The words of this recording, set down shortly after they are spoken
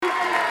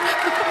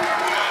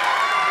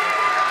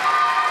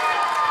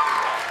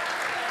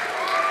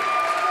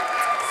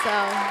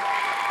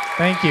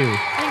Thank you.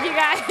 Thank you,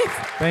 guys.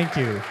 Thank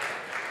you.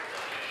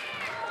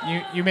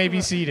 You may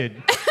be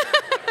seated.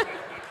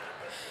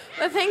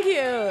 Well, thank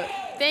you.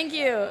 Thank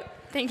you.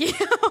 Thank you.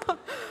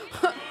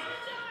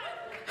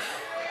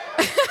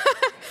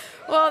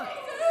 Well,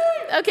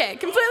 okay,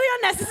 completely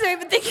unnecessary,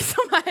 but thank you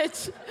so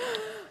much.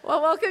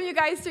 Well, welcome you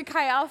guys to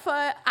Chi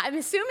Alpha. I'm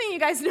assuming you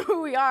guys know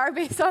who we are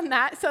based on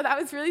that, so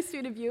that was really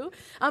sweet of you.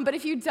 But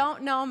if you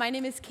don't know, my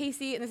name is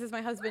Casey, and this is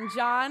my husband,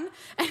 John,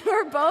 and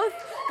we're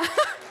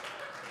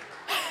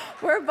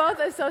both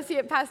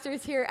associate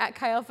pastors here at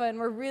Chi Alpha, and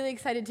we're really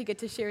excited to get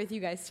to share with you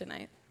guys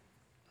tonight.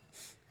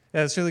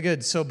 Yeah, that's really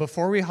good. So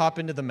before we hop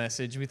into the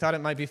message, we thought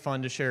it might be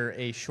fun to share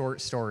a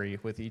short story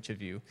with each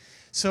of you.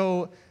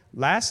 So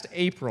last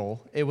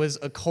April, it was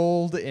a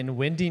cold and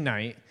windy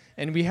night,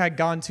 and we had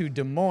gone to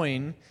Des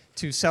Moines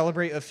to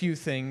celebrate a few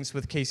things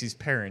with Casey's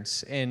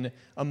parents. And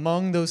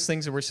among those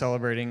things that we're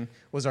celebrating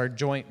was our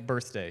joint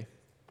birthday.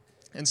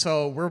 And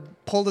so we're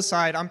pulled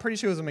aside. I'm pretty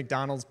sure it was a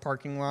McDonald's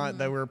parking lot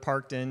that we were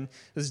parked in. It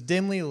was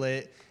dimly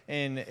lit,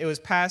 and it was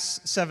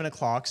past 7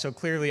 o'clock, so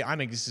clearly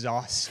I'm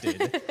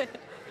exhausted.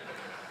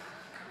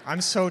 I'm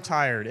so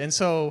tired. And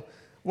so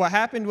what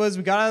happened was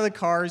we got out of the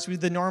cars. We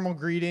did the normal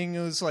greeting.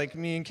 It was like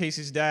me and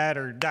Casey's dad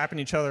are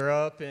dapping each other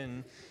up.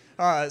 And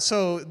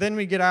so then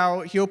we get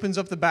out. He opens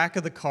up the back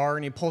of the car,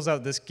 and he pulls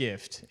out this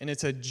gift. And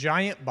it's a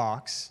giant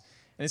box,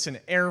 and it's an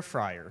air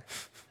fryer.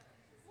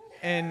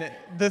 And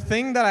the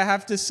thing that I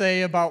have to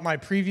say about my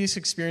previous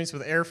experience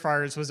with air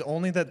fryers was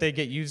only that they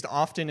get used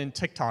often in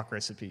TikTok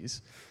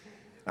recipes.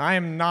 I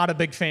am not a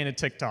big fan of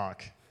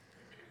TikTok.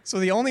 So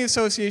the only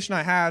association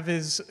I have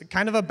is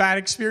kind of a bad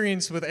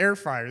experience with air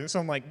fryers. So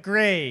I'm like,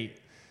 great,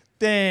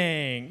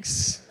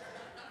 thanks.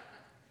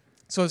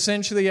 So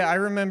essentially, I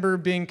remember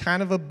being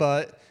kind of a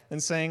butt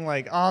and saying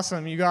like,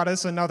 awesome, you got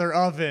us another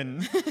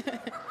oven.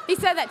 He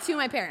said that to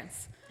my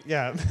parents.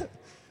 Yeah, it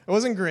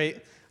wasn't great.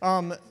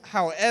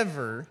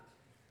 However,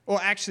 well,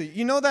 actually,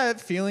 you know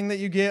that feeling that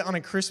you get on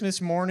a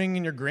Christmas morning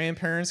and your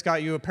grandparents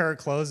got you a pair of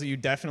clothes that you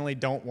definitely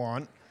don't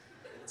want?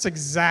 It's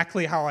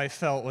exactly how I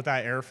felt with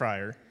that air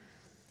fryer.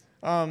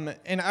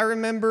 And I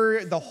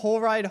remember the whole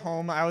ride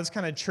home, I was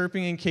kind of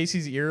chirping in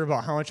Casey's ear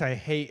about how much I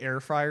hate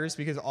air fryers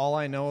because all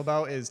I know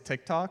about is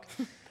TikTok.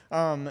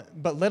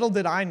 But little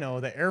did I know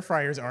that air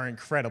fryers are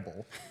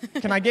incredible.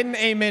 Can I get an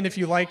amen if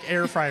you like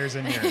air fryers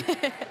in here?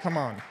 Come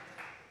on.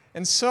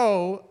 And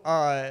so,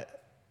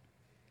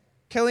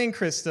 Kelly and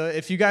Krista,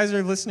 if you guys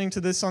are listening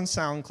to this on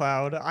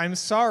SoundCloud, I'm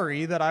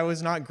sorry that I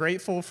was not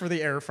grateful for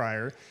the air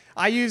fryer.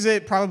 I use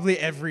it probably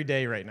every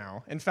day right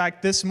now. In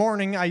fact, this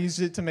morning I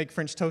used it to make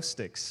French toast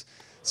sticks.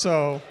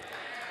 So,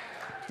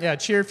 yeah,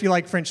 cheer if you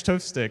like French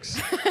toast sticks.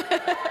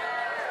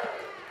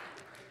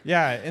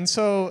 Yeah, and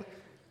so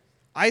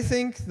I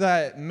think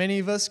that many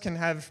of us can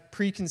have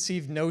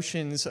preconceived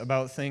notions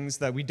about things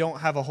that we don't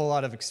have a whole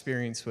lot of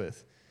experience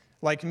with.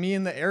 Like me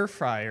in the air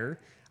fryer,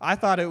 I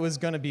thought it was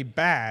going to be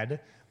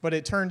bad, but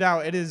it turned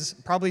out it is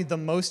probably the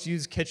most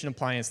used kitchen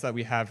appliance that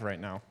we have right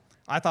now.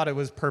 I thought it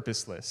was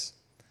purposeless.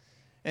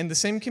 And the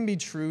same can be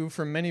true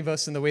for many of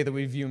us in the way that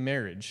we view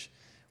marriage.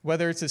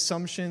 Whether it's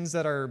assumptions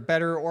that are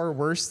better or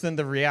worse than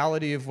the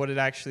reality of what it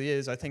actually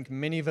is, I think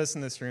many of us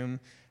in this room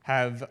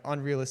have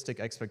unrealistic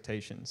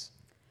expectations.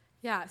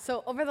 Yeah,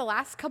 so over the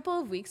last couple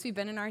of weeks, we've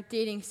been in our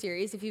dating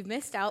series. If you've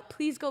missed out,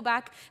 please go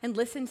back and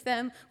listen to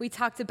them. We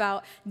talked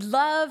about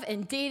love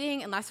and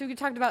dating, and last week we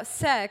talked about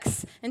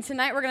sex, and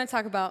tonight we're going to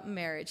talk about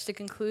marriage to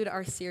conclude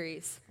our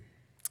series.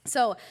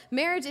 So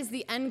marriage is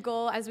the end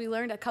goal, as we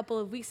learned a couple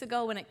of weeks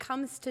ago when it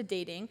comes to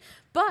dating,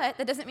 but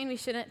that doesn't mean we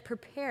shouldn't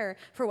prepare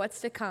for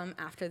what's to come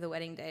after the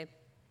wedding day.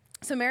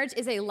 So marriage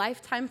is a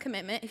lifetime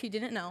commitment, if you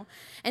didn't know,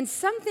 and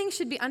something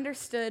should be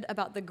understood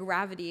about the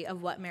gravity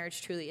of what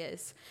marriage truly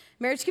is.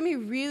 Marriage can be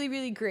really,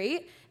 really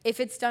great if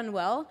it's done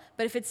well,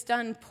 but if it's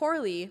done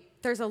poorly,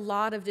 there's a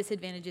lot of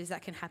disadvantages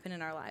that can happen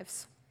in our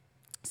lives.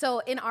 So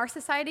in our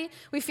society,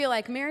 we feel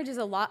like marriage is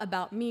a lot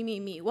about me, me,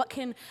 me. What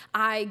can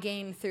I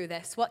gain through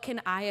this? What can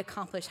I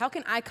accomplish? How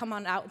can I come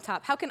on out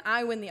top? How can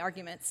I win the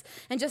arguments?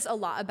 And just a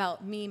lot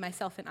about me,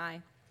 myself, and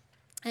I.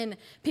 And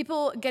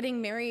people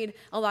getting married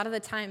a lot of the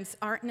times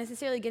aren't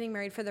necessarily getting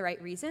married for the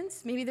right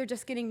reasons. Maybe they're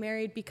just getting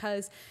married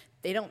because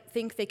they don't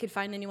think they could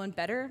find anyone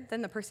better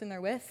than the person they're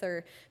with.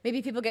 Or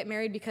maybe people get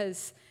married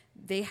because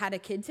they had a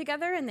kid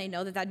together and they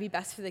know that that'd be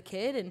best for the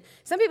kid. And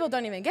some people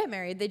don't even get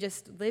married. They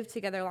just live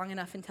together long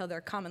enough until they're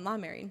common law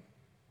married.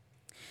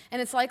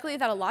 And it's likely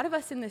that a lot of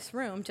us in this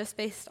room, just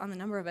based on the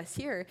number of us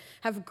here,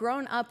 have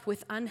grown up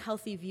with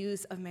unhealthy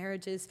views of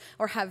marriages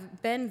or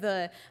have been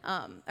or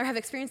have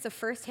experienced the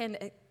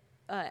firsthand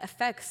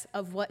effects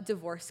of what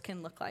divorce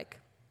can look like.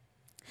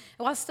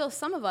 And while still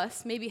some of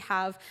us maybe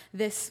have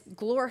this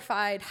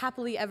glorified,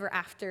 happily ever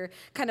after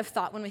kind of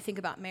thought when we think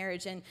about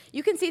marriage, and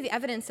you can see the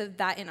evidence of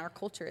that in our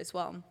culture as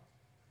well.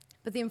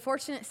 But the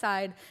unfortunate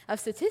side of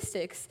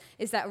statistics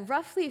is that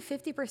roughly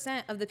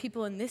 50% of the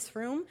people in this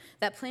room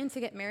that plan to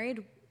get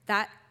married,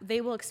 that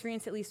they will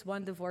experience at least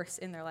one divorce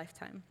in their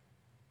lifetime.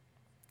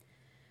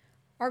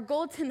 Our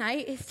goal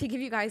tonight is to give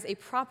you guys a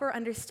proper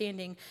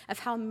understanding of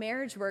how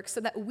marriage works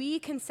so that we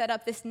can set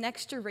up this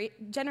next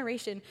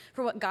generation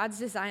for what God's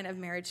design of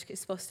marriage is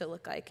supposed to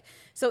look like.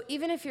 So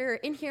even if you're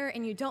in here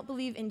and you don't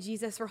believe in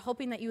Jesus, we're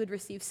hoping that you would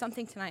receive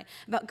something tonight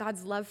about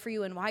God's love for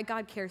you and why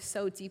God cares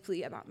so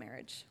deeply about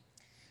marriage.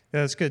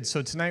 Yeah, that's good.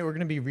 So tonight we're going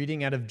to be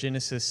reading out of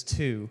Genesis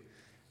 2.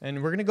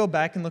 And we're going to go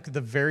back and look at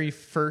the very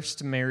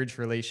first marriage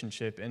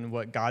relationship and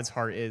what God's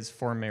heart is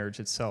for marriage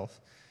itself.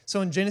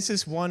 So in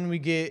Genesis 1, we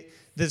get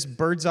this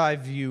bird's eye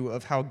view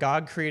of how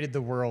God created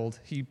the world.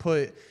 He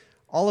put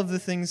all of the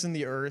things in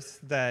the earth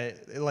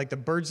that, like the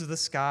birds of the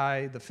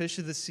sky, the fish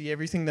of the sea,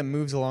 everything that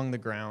moves along the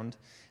ground.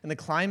 And the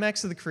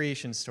climax of the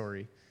creation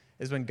story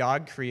is when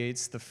God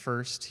creates the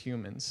first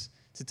humans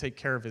to take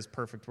care of his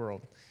perfect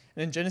world.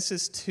 And in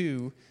Genesis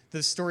 2,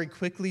 the story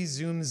quickly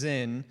zooms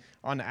in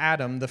on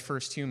Adam, the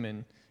first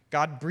human.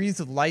 God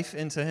breathed life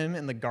into him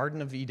in the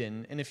Garden of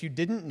Eden. And if you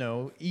didn't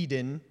know,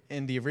 Eden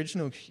in the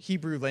original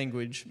Hebrew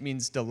language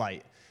means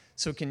delight.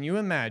 So can you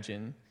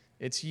imagine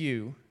it's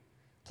you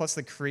plus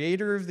the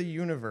creator of the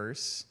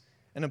universe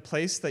in a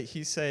place that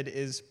he said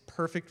is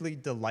perfectly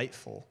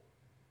delightful?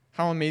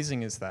 How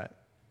amazing is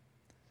that?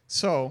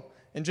 So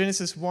in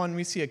Genesis 1,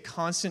 we see a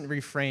constant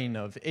refrain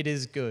of it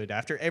is good.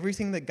 After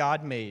everything that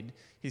God made,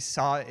 he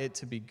saw it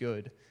to be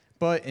good.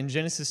 But in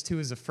Genesis 2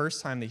 is the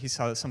first time that he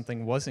saw that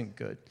something wasn't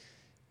good.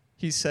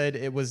 He said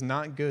it was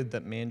not good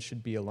that man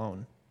should be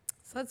alone.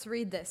 So let's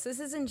read this. This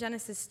is in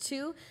Genesis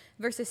 2,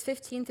 verses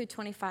 15 through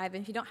 25.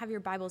 And if you don't have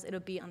your Bibles, it'll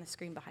be on the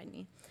screen behind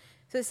me.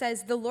 So it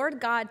says, "The Lord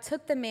God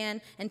took the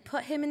man and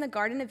put him in the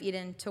Garden of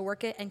Eden to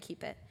work it and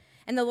keep it.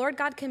 And the Lord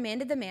God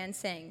commanded the man,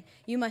 saying,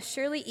 'You must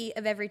surely eat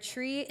of every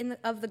tree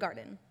of the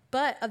garden.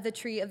 But of the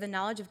tree of the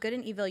knowledge of good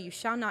and evil you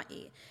shall not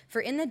eat. For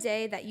in the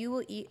day that you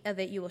will eat of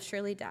it, you will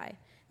surely die.'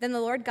 Then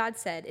the Lord God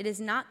said, 'It is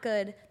not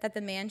good that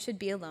the man should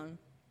be alone.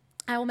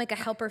 I will make a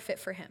helper fit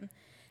for him.'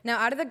 Now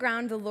out of the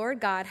ground the Lord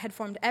God had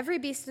formed every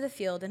beast of the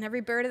field and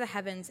every bird of the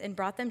heavens and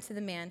brought them to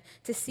the man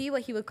to see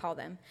what he would call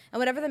them. And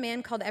whatever the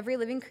man called every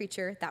living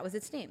creature, that was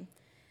its name.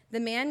 The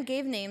man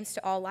gave names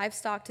to all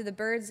livestock, to the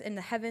birds in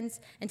the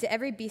heavens, and to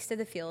every beast of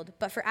the field.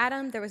 But for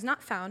Adam there was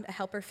not found a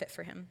helper fit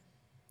for him.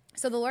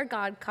 So the Lord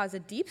God caused a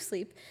deep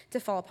sleep to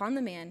fall upon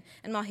the man,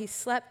 and while he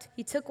slept,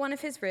 he took one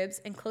of his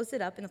ribs and closed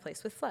it up in the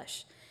place with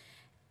flesh.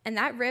 And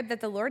that rib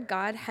that the Lord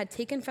God had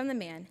taken from the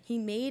man, he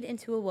made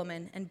into a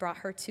woman and brought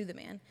her to the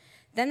man.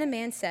 Then the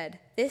man said,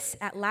 'This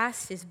at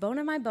last is bone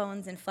of my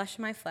bones and flesh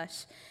of my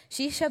flesh.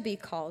 She shall be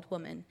called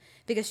woman,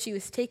 because she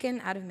was taken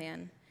out of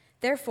man.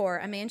 Therefore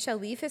a man shall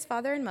leave his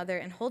father and mother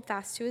and hold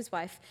fast to his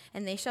wife,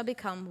 and they shall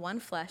become one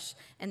flesh.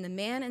 And the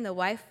man and the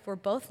wife were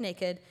both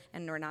naked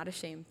and were not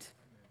ashamed.'"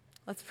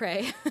 Let's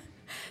pray.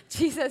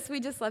 Jesus, we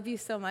just love you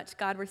so much,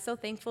 God. We're so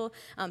thankful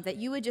that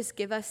you would just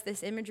give us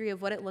this imagery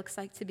of what it looks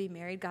like to be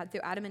married, God,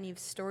 through Adam and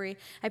Eve's story.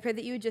 I pray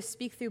that you would just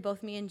speak through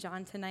both me and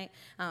John tonight,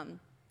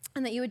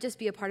 and that you would just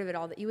be a part of it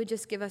all, that you would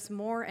just give us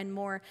more and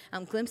more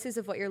glimpses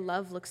of what your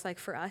love looks like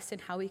for us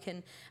and how we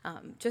can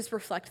just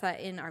reflect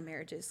that in our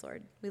marriages,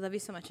 Lord. We love you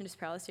so much, and just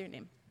pray all this in your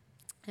name.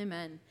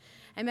 Amen.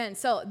 Amen.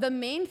 So the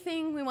main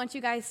thing we want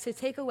you guys to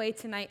take away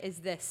tonight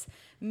is this.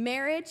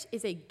 Marriage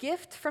is a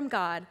gift from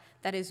God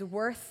that is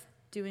worth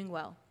doing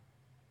well.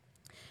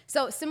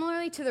 So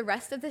similarly to the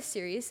rest of this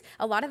series,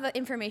 a lot of the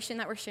information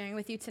that we're sharing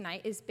with you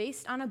tonight is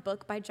based on a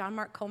book by John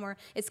Mark Comer.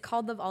 It's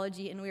called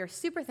Loveology, and we are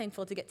super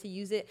thankful to get to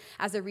use it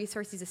as a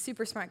resource. He's a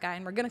super smart guy,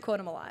 and we're going to quote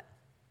him a lot.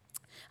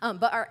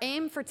 But our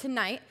aim for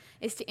tonight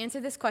is to answer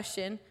this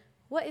question,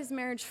 what is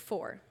marriage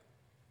for?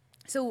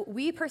 So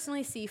we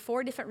personally see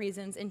 4 different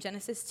reasons in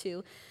Genesis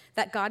 2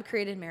 that God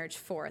created marriage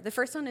for. The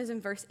first one is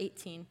in verse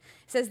 18. It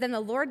says, "Then the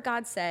Lord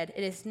God said,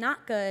 'It is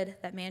not good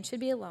that man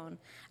should be alone.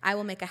 I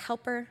will make a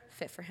helper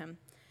fit for him.'"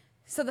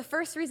 So the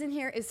first reason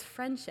here is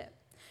friendship.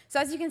 So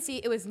as you can see,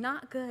 it was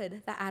not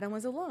good that Adam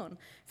was alone.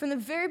 From the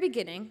very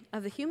beginning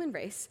of the human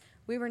race,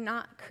 we were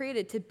not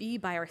created to be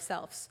by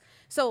ourselves.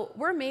 So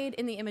we're made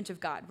in the image of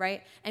God,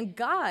 right? And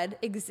God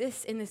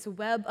exists in this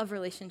web of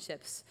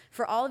relationships.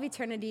 For all of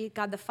eternity,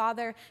 God the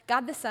Father,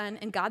 God the Son,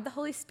 and God the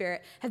Holy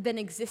Spirit have been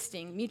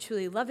existing,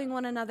 mutually loving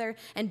one another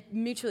and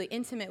mutually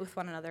intimate with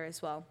one another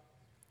as well.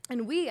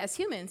 And we, as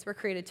humans, were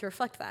created to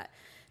reflect that.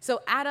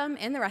 So Adam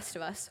and the rest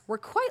of us were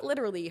quite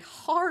literally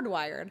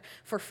hardwired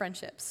for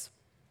friendships.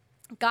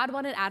 God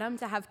wanted Adam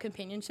to have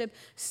companionship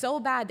so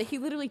bad that he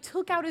literally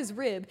took out his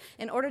rib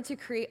in order to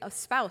create a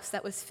spouse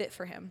that was fit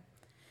for him.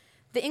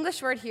 The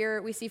English word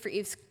here we see for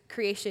Eve's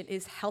creation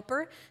is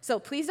helper. So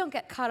please don't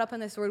get caught up on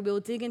this word. We'll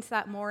dig into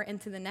that more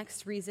into the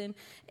next reason.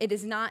 It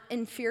is not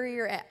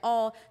inferior at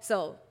all.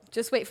 So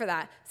just wait for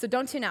that. So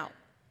don't tune out.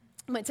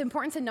 What's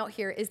important to note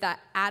here is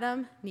that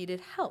Adam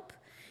needed help.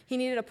 He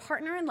needed a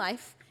partner in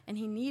life, and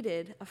he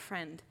needed a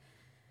friend.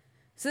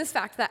 So this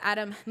fact that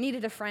Adam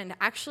needed a friend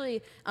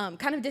actually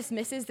kind of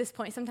dismisses this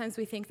point. Sometimes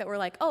we think that we're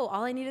like, oh,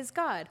 all I need is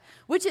God,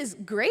 which is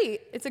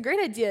great. It's a great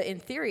idea in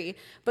theory,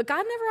 but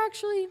God never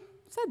actually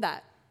said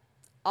that.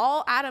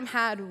 All Adam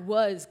had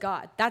was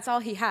God. That's all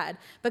he had.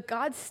 But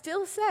God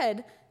still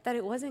said that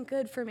it wasn't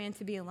good for man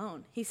to be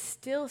alone. He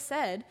still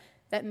said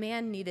that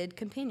man needed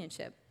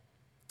companionship.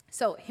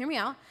 So hear me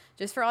out,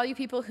 just for all you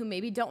people who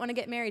maybe don't want to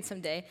get married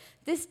someday,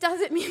 this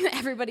doesn't mean that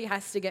everybody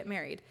has to get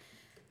married.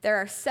 There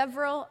are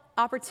several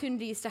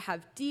opportunities to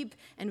have deep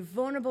and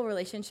vulnerable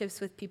relationships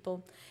with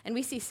people, and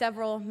we see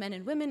several men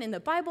and women in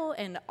the Bible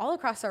and all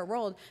across our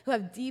world who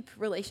have deep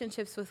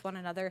relationships with one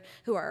another,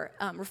 who are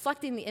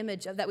reflecting the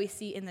image that we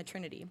see in the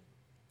Trinity.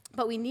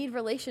 But we need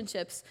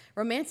relationships,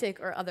 romantic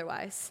or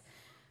otherwise.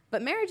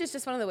 But marriage is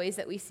just one of the ways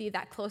that we see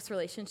that close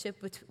relationship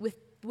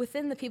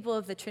within the people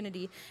of the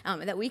Trinity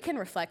that we can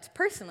reflect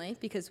personally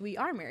because we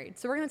are married.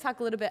 So we're going to talk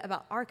a little bit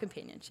about our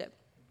companionship.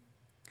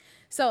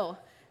 So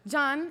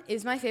John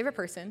is my favorite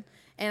person,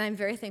 and I'm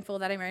very thankful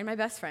that I married my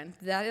best friend.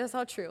 That is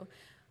all true.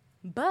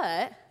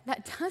 But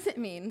that doesn't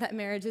mean that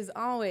marriage is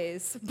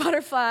always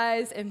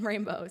butterflies and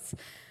rainbows.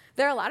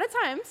 There are a lot of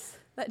times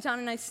that John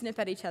and I snip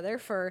at each other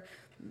for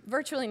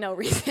virtually no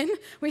reason.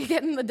 We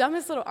get in the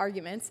dumbest little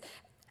arguments.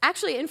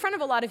 Actually, in front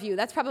of a lot of you,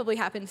 that's probably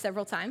happened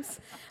several times.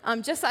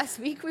 Just last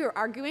week, we were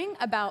arguing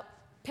about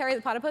Perry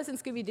the Platypus and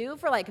Scooby-Doo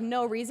for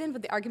no reason,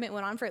 but the argument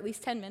went on for at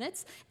least 10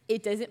 minutes.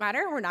 It doesn't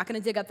matter. We're not going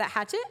to dig up that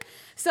hatchet.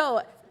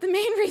 So the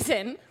main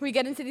reason we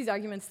get into these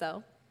arguments,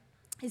 though,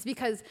 is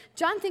because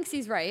John thinks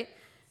he's right,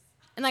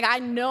 and I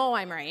know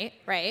I'm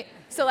right?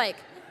 So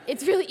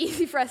it's really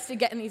easy for us to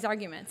get in these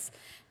arguments.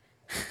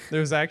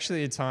 There was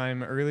actually a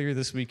time earlier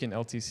this week in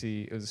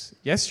LTC, it was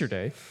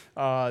yesterday,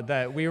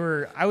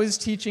 that I was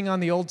teaching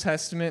on the Old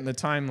Testament and the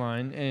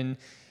timeline, and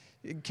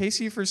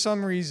Casey, for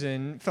some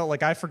reason, felt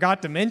like I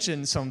forgot to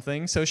mention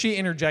something, so she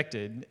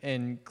interjected,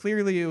 and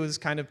clearly it was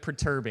kind of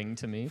perturbing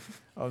to me.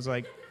 I was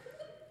like,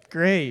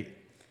 great,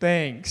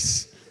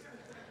 thanks.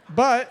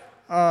 But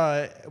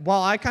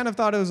while I kind of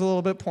thought it was a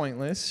little bit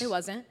pointless. It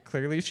wasn't.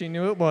 Clearly she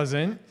knew it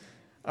wasn't.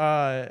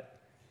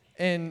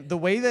 And the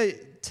way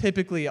that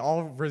typically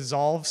I'll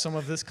resolve some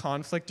of this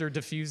conflict or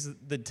diffuse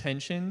the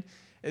tension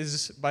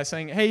is by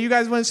saying, hey, you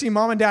guys want to see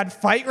mom and dad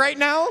fight right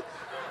now?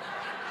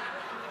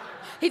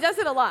 He does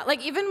it a lot.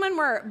 Even when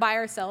we're by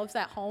ourselves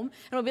at home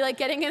and we'll be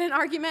getting in an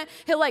argument,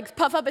 he'll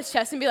puff up his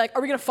chest and be like,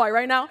 are we going to fight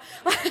right now?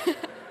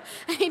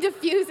 And he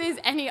diffuses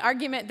any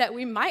argument that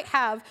we might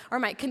have or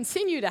might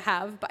continue to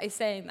have by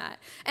saying that.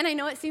 And I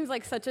know it seems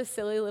like such a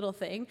silly little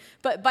thing,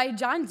 but by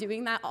John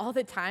doing that all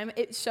the time,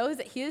 it shows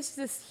that he has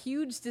this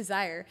huge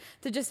desire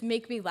to just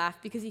make me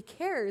laugh because he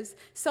cares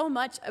so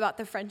much about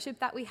the friendship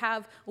that we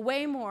have,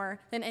 way more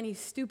than any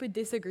stupid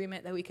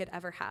disagreement that we could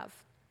ever have.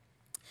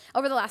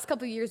 Over the last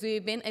couple of years,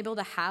 we've been able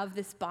to have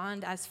this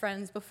bond as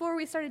friends. Before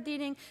we started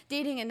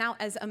dating, and now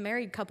as a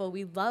married couple,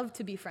 we love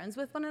to be friends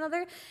with one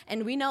another,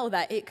 and we know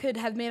that it could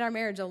have made our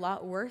marriage a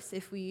lot worse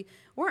if we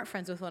weren't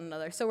friends with one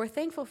another. So we're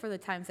thankful for the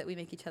times that we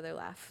make each other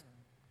laugh.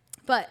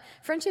 But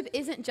friendship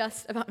isn't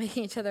just about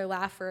making each other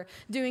laugh or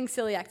doing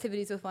silly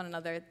activities with one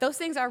another. Those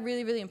things are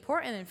really, really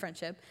important in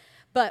friendship.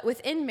 But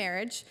within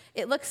marriage,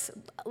 it looks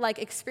like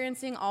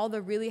experiencing all the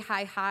really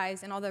high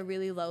highs and all the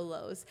really low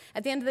lows.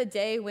 At the end of the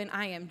day, when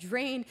I am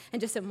drained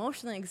and just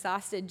emotionally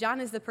exhausted, John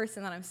is the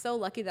person that I'm so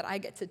lucky that I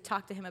get to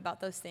talk to him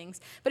about those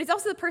things. But he's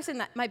also the person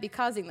that might be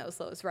causing those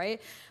lows,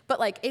 right?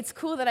 But it's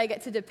cool that I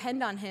get to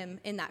depend on him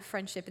in that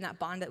friendship and that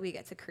bond that we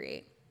get to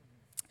create.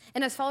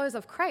 And as followers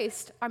of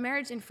Christ,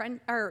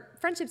 our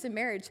friendships in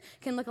marriage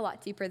can look a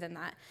lot deeper than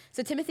that.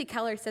 So Timothy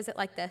Keller says it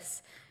like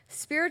this: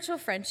 spiritual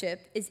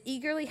friendship is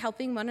eagerly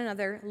helping one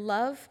another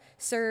love,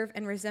 serve,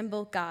 and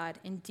resemble God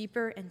in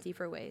deeper and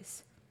deeper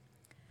ways.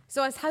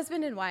 So as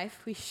husband and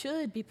wife, we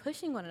should be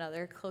pushing one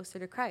another closer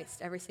to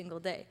Christ every single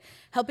day,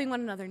 helping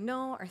one another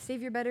know our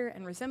Savior better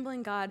and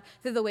resembling God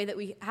through the way that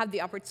we have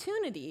the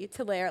opportunity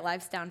to lay our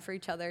lives down for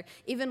each other,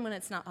 even when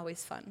it's not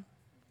always fun.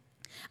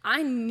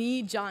 I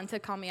need John to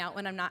call me out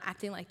when I'm not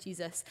acting like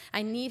Jesus.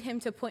 I need him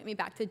to point me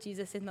back to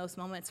Jesus in those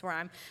moments where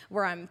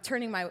I'm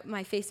turning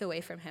my face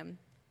away from him.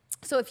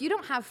 So if you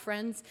don't have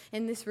friends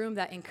in this room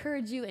that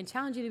encourage you and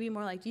challenge you to be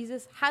more like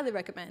Jesus, highly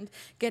recommend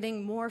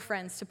getting more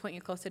friends to point you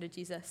closer to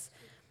Jesus.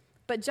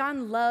 But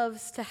John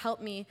loves to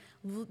help me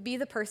be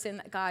the person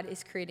that God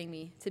is creating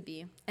me to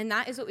be. And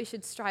that is what we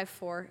should strive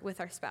for with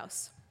our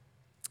spouse.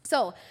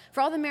 So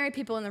for all the married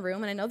people in the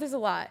room, and I know there's a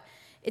lot,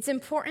 it's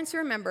important to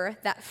remember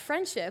that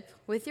friendship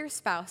with your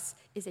spouse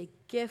is a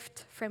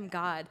gift from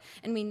God,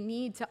 and we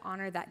need to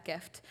honor that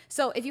gift.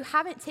 So if you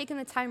haven't taken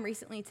the time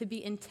recently to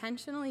be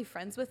intentionally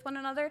friends with one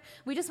another,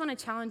 we just want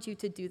to challenge you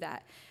to do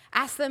that.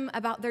 Ask them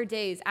about their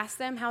days, ask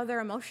them how they're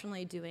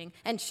emotionally doing,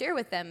 and share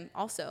with them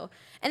also.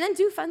 And then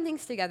do fun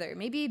things together.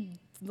 Maybe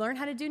learn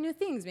how to do new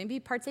things, maybe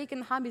partake in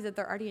the hobbies that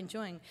they're already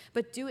enjoying,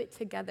 but do it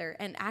together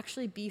and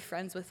actually be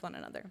friends with one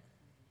another.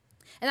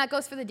 And that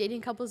goes for the dating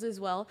couples as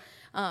well.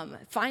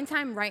 Find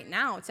time right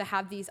now to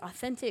have these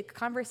authentic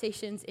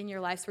conversations in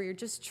your lives where you're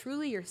just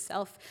truly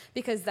yourself,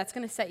 because that's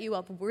going to set you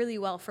up really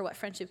well for what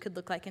friendship could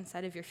look like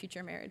inside of your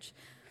future marriage.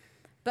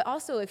 But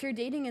also, if you're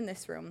dating in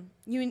this room,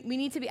 we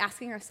need to be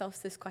asking ourselves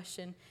this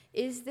question: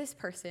 is this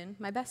person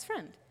my best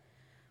friend?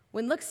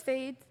 When looks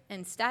fade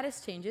and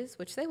status changes,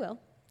 which they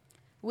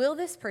will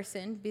this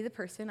person be the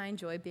person I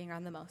enjoy being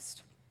around the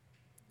most?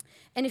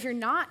 And if you're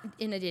not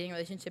in a dating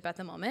relationship at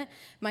the moment,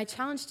 my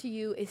challenge to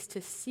you is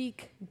to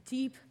seek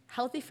deep,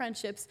 healthy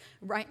friendships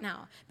right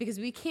now, because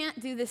we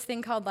can't do this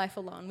thing called life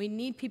alone. We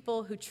need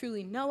people who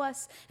truly know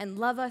us and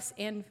love us,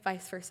 and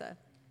vice versa.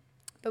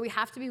 But we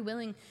have to be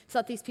willing to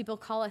let these people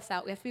call us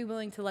out. We have to be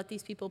willing to let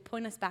these people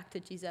point us back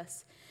to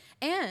Jesus.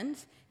 And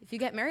if you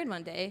get married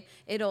one day,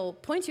 it'll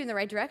point you in the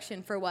right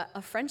direction for what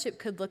a friendship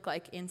could look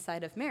like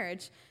inside of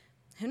marriage.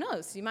 Who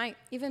knows? You might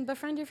even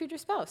befriend your future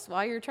spouse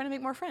while you're trying to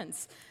make more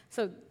friends.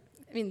 So,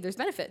 there's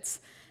benefits.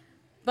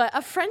 But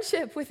a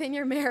friendship within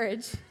your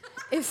marriage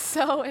is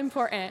so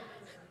important.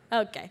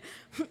 Okay.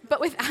 But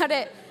without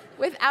it,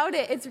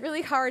 it's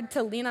really hard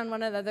to lean on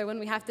one another when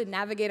we have to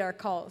navigate our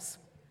calls.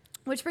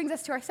 Which brings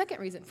us to our second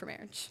reason for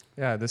marriage.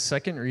 Yeah, the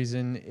second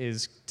reason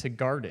is to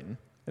garden.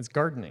 It's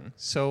gardening.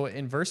 So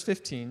in verse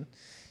 15,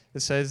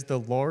 it says, "The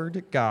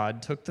Lord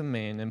God took the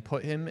man and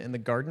put him in the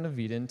Garden of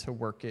Eden to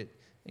work it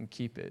and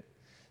keep it."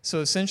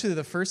 So essentially,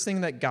 the first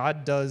thing that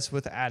God does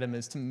with Adam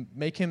is to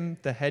make him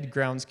the head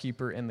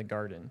groundskeeper in the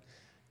garden.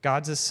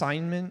 God's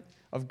assignment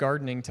of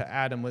gardening to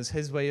Adam was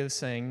his way of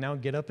saying, now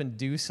get up and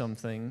do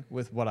something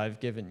with what I've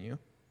given you.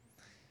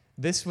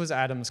 This was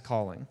Adam's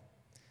calling.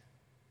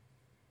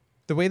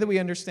 The way that we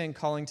understand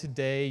calling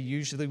today,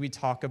 usually we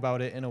talk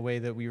about it in a way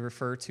that we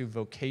refer to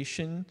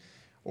vocation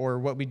or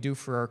what we do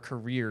for our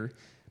career.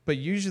 But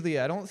usually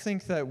I don't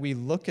think that we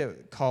look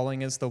at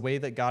calling as the way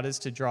that God is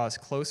to draw us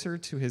closer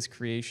to his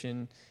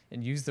creation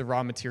and use the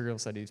raw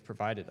materials that he's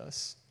provided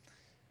us.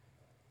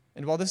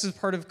 And while this is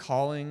part of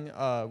calling,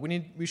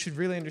 we should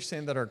really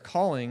understand that our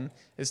calling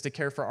is to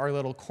care for our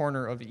little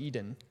corner of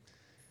Eden.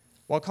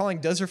 While calling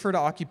does refer to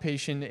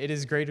occupation, it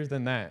is greater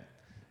than that.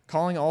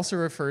 Calling also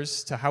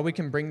refers to how we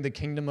can bring the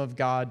kingdom of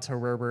God to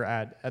where we're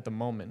at the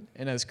moment.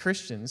 And as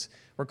Christians,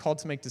 we're called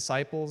to make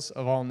disciples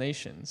of all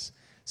nations.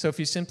 So if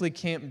you simply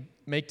can't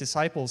make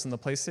disciples in the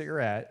place that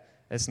you're at,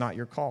 it's not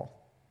your call.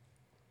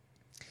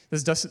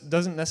 This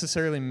doesn't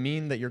necessarily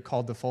mean that you're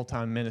called to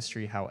full-time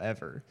ministry,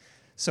 however.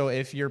 So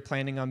if you're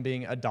planning on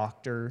being a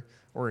doctor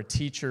or a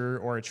teacher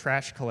or a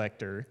trash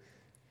collector,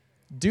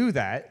 do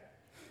that,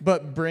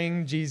 but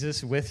bring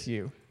Jesus with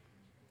you.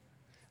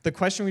 The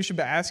question we should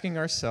be asking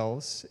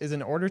ourselves is,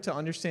 in order to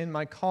understand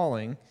my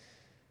calling,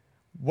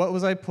 what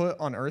was I put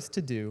on earth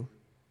to do,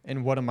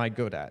 and what am I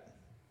good at?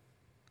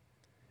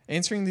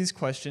 Answering these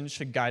questions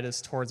should guide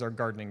us towards our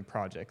gardening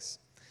projects.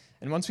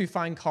 And once we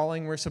find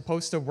calling, we're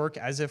supposed to work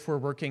as if we're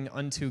working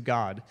unto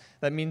God.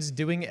 That means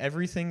doing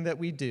everything that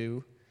we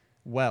do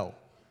well.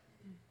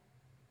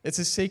 It's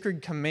a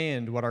sacred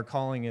command what our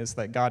calling is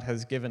that God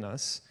has given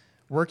us,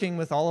 working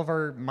with all of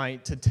our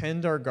might to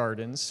tend our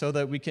gardens so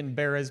that we can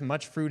bear as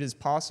much fruit as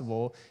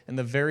possible in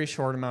the very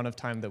short amount of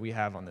time that we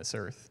have on this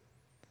earth.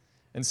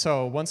 And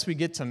so once we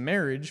get to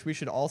marriage, we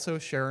should also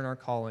share in our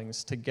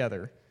callings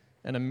together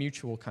in a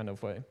mutual kind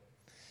of way.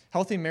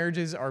 Healthy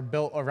marriages are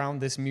built around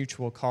this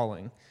mutual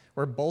calling,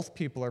 where both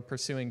people are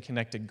pursuing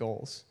connected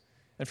goals.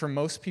 And for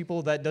most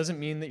people, that doesn't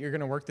mean that you're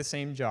going to work the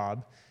same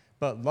job,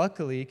 but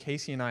luckily,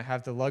 Casey and I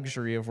have the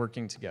luxury of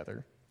working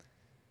together.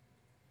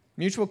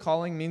 Mutual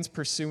calling means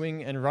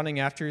pursuing and running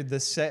after the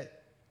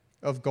set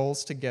of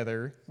goals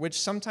together, which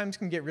sometimes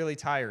can get really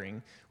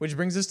tiring, which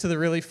brings us to the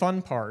really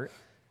fun part.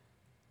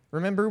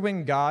 Remember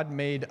when God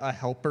made a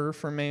helper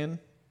for man?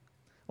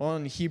 Well,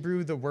 in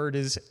Hebrew, the word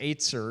is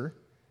Eitzer.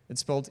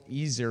 It's spelled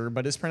Ezer,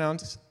 but it's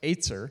pronounced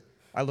Eitzer.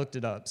 I looked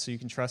it up, so you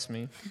can trust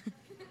me.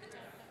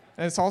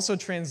 And it's also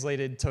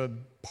translated to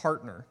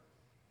partner,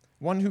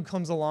 one who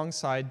comes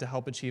alongside to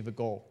help achieve a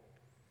goal.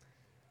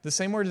 The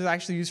same word is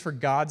actually used for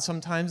God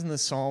sometimes in the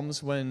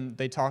Psalms when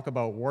they talk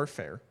about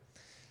warfare.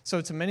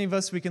 So to many of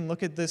us, we can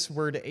look at this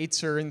word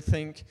Eitzer and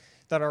think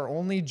that our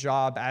only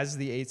job as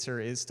the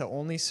Eitzer is to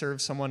only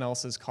serve someone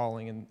else's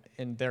calling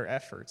and their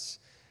efforts.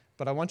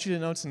 But I want you to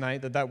know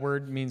tonight that that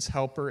word means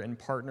helper and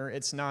partner.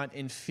 It's not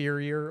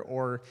inferior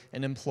or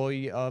an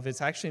employee of.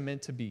 It's actually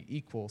meant to be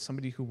equal,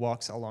 somebody who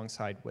walks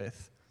alongside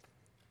with.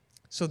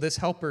 So this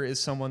helper is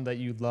someone that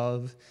you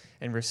love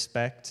and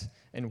respect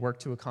and work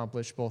to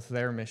accomplish both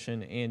their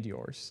mission and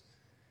yours.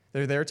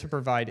 They're there to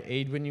provide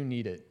aid when you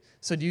need it.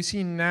 So do you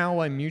see now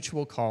why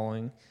mutual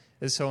calling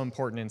is so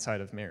important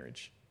inside of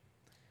marriage?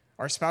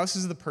 Our spouse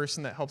is the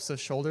person that helps us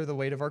shoulder the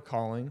weight of our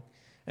calling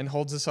and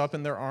holds us up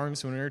in their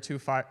arms when we're too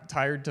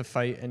tired to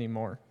fight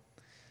anymore.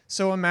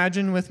 So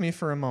imagine with me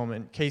for a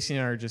moment, Casey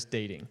and I are just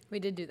dating. We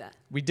did do that.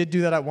 We did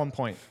do that at one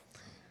point.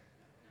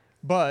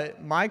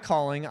 But my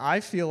calling,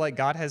 I feel like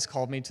God has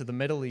called me to the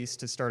Middle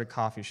East to start a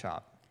coffee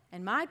shop.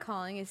 And my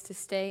calling is to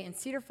stay in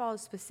Cedar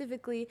Falls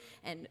specifically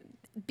and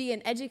be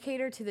an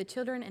educator to the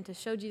children and to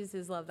show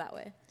Jesus' love that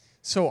way.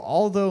 So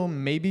although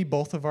maybe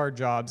both of our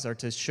jobs are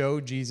to show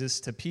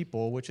Jesus to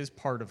people, which is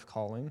part of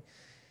calling,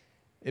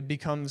 it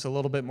becomes a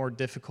little bit more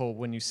difficult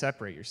when you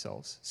separate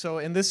yourselves. So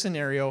in this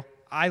scenario,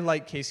 I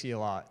like Casey a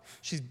lot.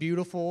 She's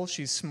beautiful,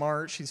 she's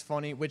smart, she's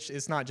funny, which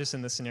is not just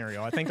in this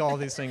scenario. I think all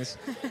these things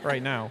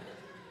right now.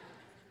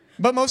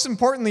 But most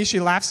importantly, she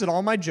laughs at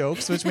all my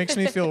jokes, which makes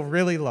me feel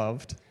really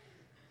loved.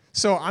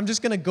 So I'm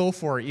just going to go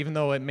for it, even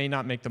though it may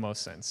not make the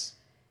most sense.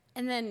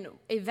 And then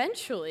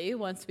eventually,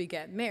 once we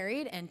get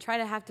married and try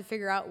to have to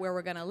figure out where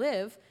we're going to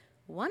live,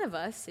 one of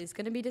us is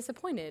going to be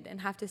disappointed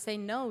and have to say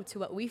no to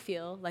what we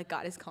feel like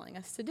God is calling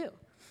us to do.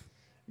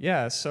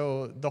 Yeah,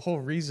 so the whole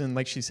reason,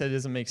 like she said, it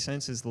doesn't make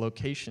sense is the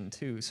location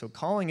too. So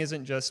calling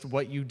isn't just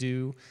what you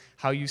do,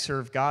 how you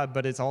serve God,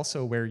 but it's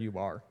also where you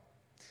are.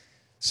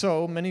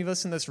 So many of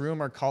us in this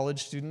room are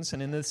college students,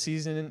 and in this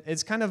season,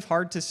 it's kind of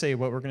hard to say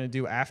what we're going to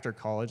do after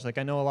college. Like,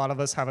 I know a lot of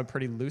us have a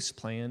pretty loose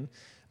plan,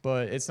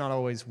 but it's not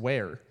always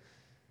where.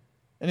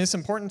 And it's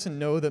important to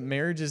know that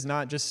marriage is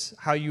not just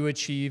how you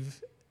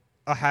achieve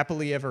a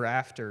happily ever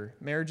after.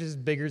 Marriage is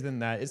bigger than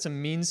that. It's a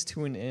means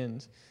to an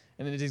end,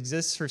 and it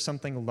exists for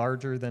something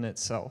larger than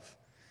itself.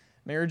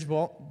 Marriage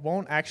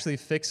won't actually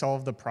fix all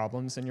of the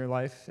problems in your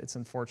life, it's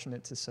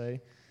unfortunate to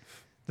say.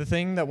 The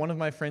thing that one of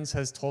my friends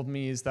has told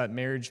me is that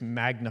marriage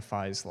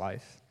magnifies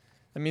life.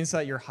 That means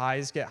that your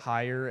highs get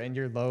higher and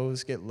your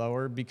lows get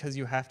lower because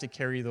you have to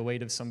carry the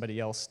weight of somebody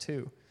else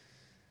too.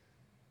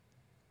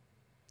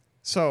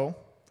 So,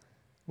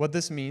 what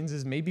this means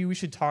is maybe we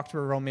should talk to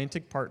our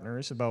romantic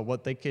partners about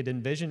what they could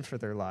envision for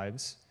their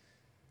lives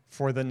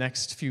for the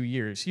next few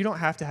years. You don't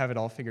have to have it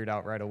all figured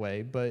out right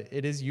away, but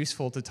it is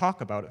useful to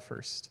talk about it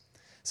first.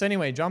 So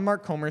anyway, John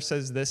Mark Comer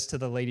says this to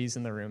the ladies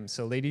in the room.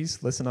 So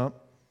ladies, listen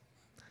up.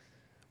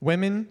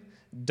 Women,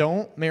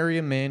 don't marry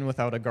a man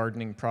without a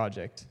gardening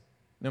project.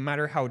 No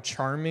matter how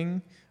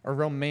charming or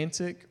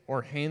romantic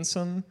or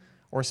handsome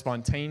or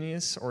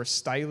spontaneous or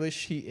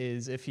stylish he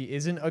is, if he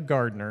isn't a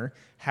gardener,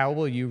 how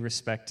will you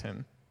respect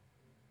him?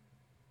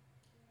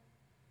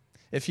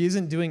 If he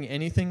isn't doing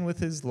anything with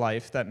his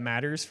life that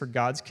matters for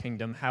God's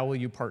kingdom, how will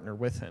you partner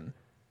with him?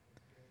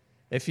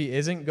 If he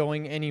isn't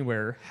going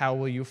anywhere, how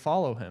will you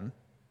follow him?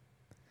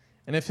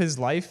 And if his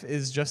life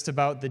is just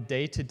about the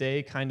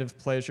day-to-day kind of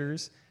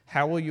pleasures,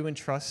 how will you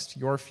entrust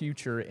your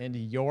future and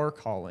your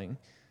calling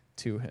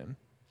to him?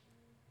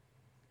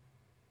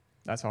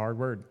 That's a hard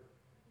word.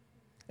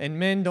 And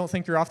men, don't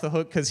think you're off the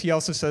hook because he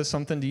also says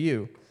something to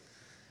you.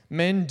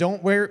 Men,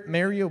 don't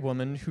marry a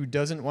woman who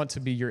doesn't want to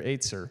be your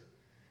Eitzer,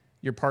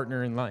 your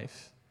partner in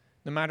life.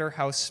 No matter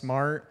how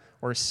smart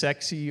or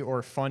sexy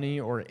or funny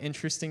or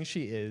interesting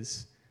she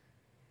is,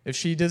 if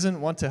she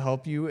doesn't want to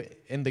help you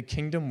in the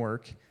kingdom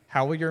work,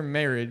 how will your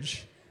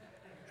marriage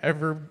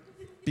ever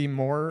be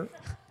more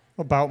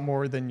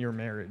than your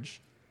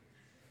marriage?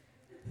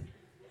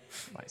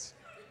 Nice.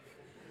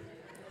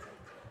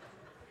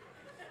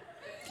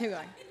 Keep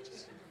going.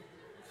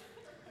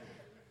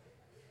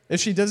 If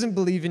she doesn't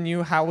believe in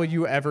you, how will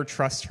you ever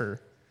trust her?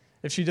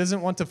 If she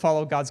doesn't want to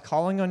follow God's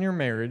calling on your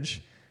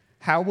marriage,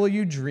 how will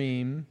you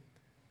dream,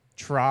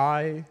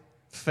 try,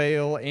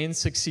 fail, and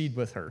succeed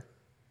with her?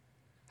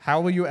 How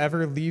will you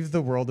ever leave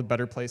the world a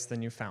better place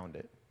than you found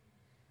it?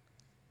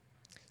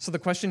 So the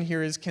question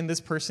here is, can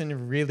this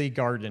person really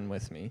garden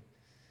with me?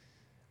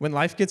 When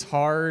life gets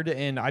hard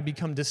and I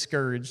become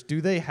discouraged,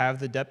 do they have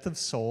the depth of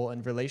soul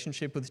and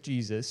relationship with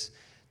Jesus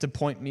to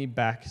point me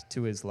back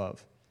to his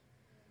love?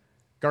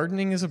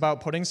 Gardening is about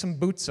putting some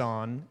boots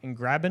on and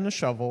grabbing a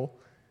shovel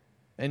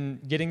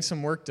and getting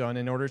some work done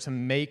in order to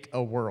make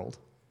a world.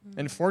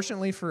 And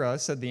fortunately for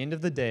us, at the end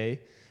of the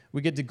day,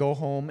 we get to go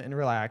home and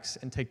relax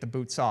and take the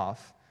boots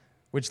off,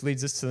 which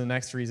leads us to the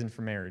next reason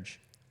for marriage.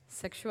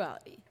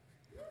 Sexuality.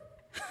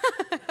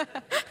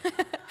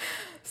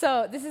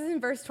 So this is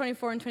in verse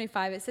 24 and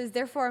 25. It says,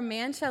 "Therefore a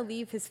man shall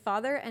leave his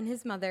father and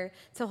his mother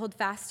to hold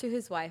fast to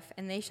his wife,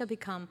 and they shall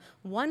become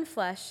one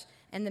flesh,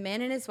 and the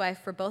man and his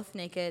wife were both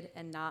naked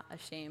and not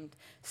ashamed."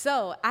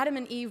 So Adam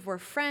and Eve were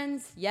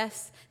friends.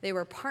 Yes, they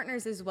were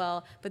partners as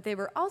well, but they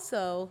were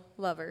also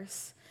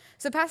lovers.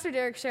 So Pastor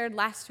Derek shared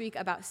last week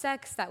about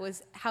sex. That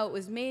was how it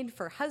was made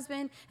for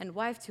husband and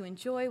wife to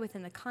enjoy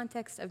within the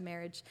context of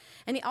marriage.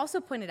 And he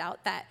also pointed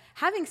out that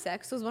having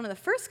sex was one of the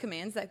first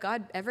commands that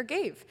God ever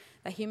gave,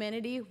 that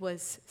humanity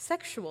was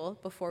sexual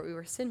before we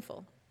were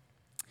sinful.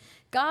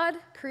 God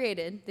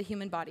created the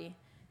human body.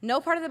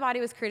 No part of the body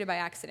was created by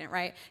accident,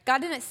 right? God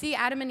didn't see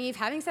Adam and Eve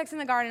having sex in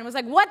the garden and was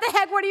like, "What the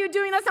heck, what are you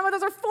doing? That's not what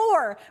those are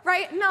for,"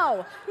 right?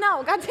 No,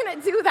 God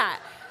didn't do that.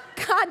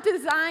 God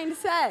designed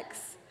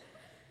sex.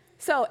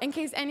 So, in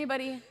case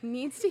anybody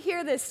needs to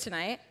hear this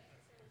tonight,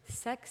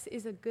 sex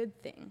is a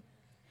good thing.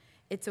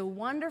 It's a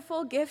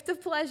wonderful gift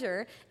of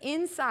pleasure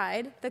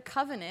inside the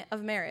covenant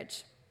of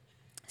marriage.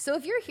 So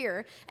if you're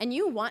here and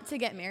you want to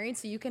get married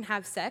so you can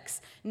have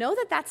sex, know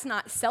that that's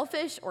not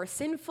selfish or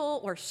sinful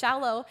or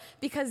shallow,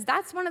 because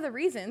that's one of the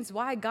reasons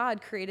why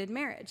God created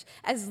marriage,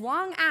 as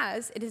long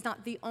as it is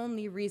not the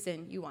only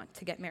reason you want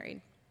to get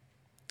married.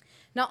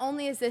 Not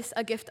only is this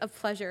a gift of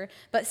pleasure,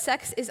 but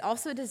sex is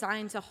also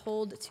designed to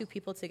hold two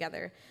people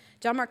together.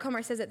 John Mark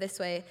Comer says it this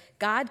way: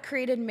 God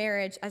created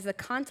marriage as the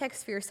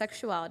context for your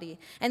sexuality,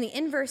 and the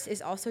inverse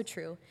is also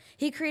true.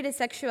 He created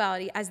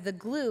sexuality as the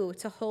glue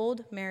to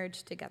hold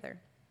marriage together.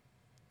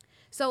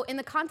 So in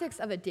the context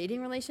of a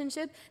dating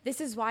relationship, this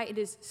is why it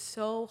is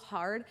so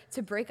hard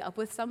to break up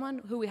with someone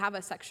who we have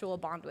a sexual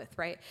bond with,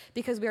 right?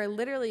 Because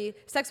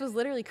sex was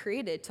literally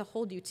created to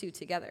hold you two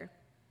together.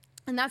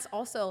 And that's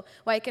also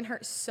why it can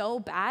hurt so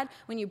bad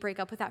when you break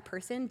up with that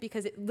person,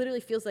 because it literally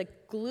feels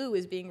like glue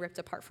is being ripped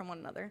apart from one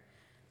another.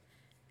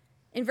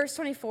 In verse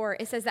 24,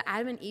 it says that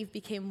Adam and Eve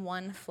became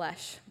one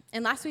flesh.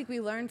 And last week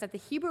we learned that the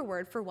Hebrew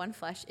word for one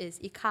flesh is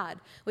echad,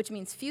 which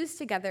means fused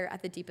together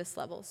at the deepest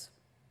levels.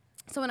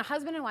 So when a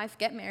husband and wife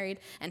get married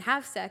and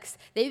have sex,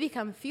 they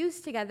become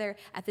fused together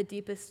at the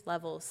deepest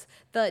levels.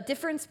 The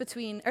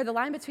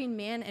line between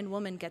man and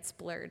woman gets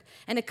blurred.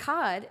 And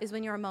echad is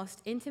when you're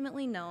most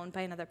intimately known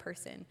by another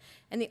person.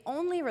 And the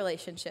only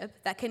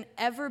relationship that can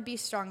ever be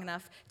strong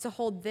enough to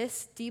hold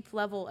this deep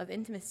level of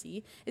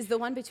intimacy is the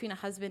one between a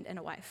husband and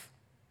a wife.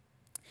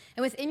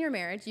 And within your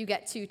marriage, you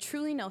get to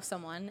truly know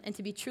someone and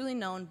to be truly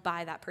known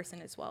by that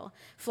person as well,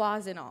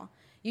 flaws and all.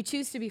 You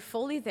choose to be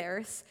fully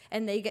theirs,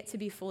 and they get to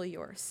be fully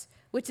yours,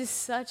 which is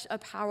such a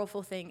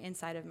powerful thing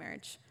inside of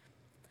marriage.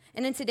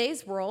 And in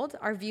today's world,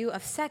 our view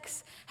of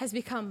sex has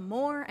become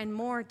more and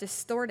more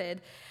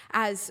distorted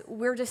as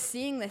we're just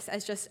seeing this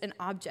as just an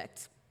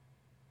object.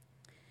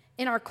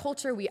 In our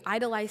culture, we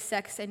idolize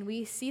sex, and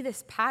we see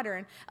this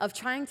pattern of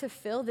trying to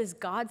fill this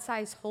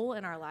God-sized hole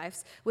in our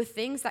lives with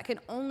things that can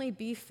only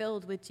be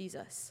filled with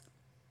Jesus.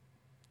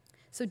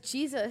 So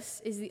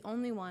Jesus is the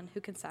only one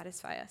who can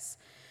satisfy us.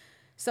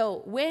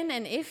 So when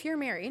and if you're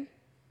married,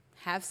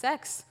 have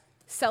sex.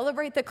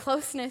 Celebrate the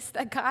closeness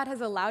that God has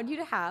allowed you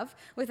to have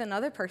with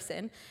another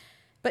person,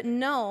 but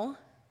know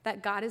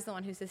that God is the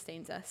one who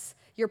sustains us.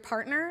 Your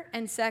partner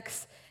and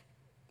sex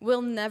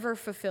will never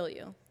fulfill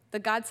you. The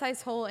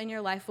God-sized hole in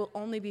your life will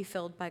only be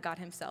filled by God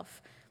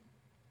himself.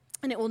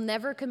 And it will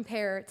never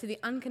compare to the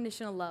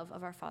unconditional love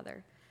of our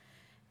Father.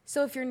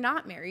 So if you're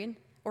not married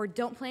or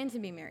don't plan to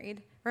be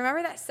married,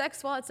 remember that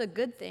sex, while it's a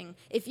good thing,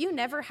 if you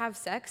never have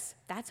sex,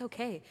 that's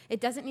okay.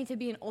 It doesn't need to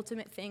be an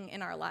ultimate thing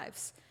in our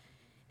lives.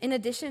 In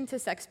addition to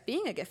sex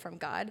being a gift from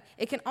God,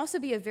 it can also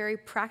be a very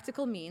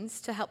practical means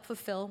to help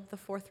fulfill the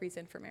fourth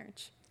reason for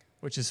marriage,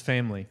 which is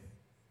family.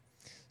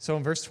 So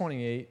in verse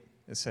 28,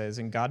 it says,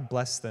 "And God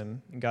blessed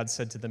them, and God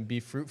said to them, 'Be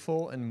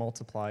fruitful and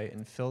multiply,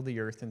 and fill the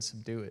earth and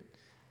subdue it,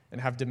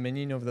 and have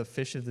dominion over the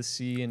fish of the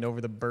sea, and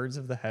over the birds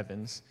of the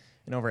heavens,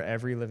 and over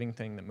every living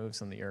thing that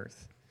moves on the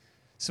earth.'"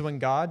 So when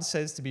God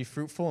says to be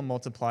fruitful and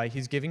multiply,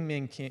 he's giving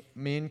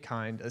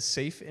mankind a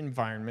safe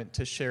environment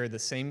to share the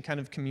same kind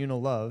of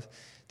communal love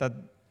that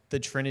the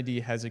Trinity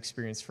has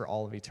experienced for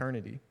all of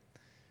eternity.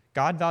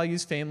 God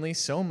values family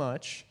so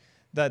much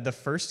that the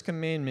first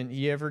commandment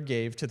he ever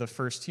gave to the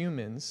first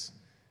humans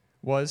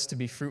was to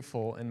be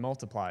fruitful and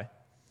multiply.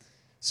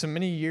 So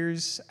many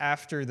years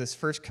after this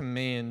first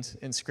command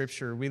in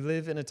Scripture, we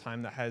live in a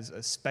time that has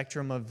a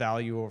spectrum of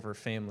value over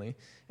family.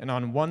 And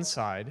on one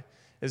side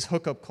is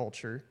hookup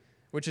culture,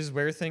 which is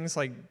where things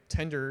like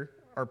Tinder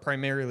are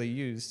primarily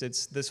used.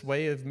 It's this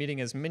way of meeting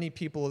as many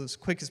people as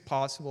quick as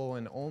possible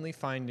and only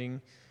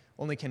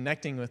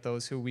connecting with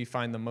those who we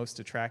find the most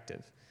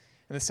attractive.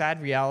 And the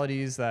sad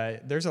reality is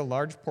that there's a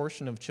large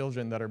portion of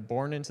children that are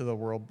born into the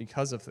world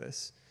because of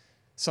this.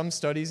 Some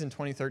studies in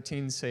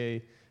 2013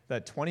 say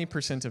that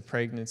 20% of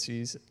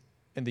pregnancies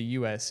in the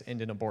U.S.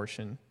 end in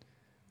abortion.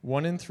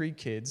 1 in 3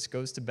 kids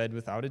goes to bed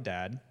without a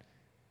dad.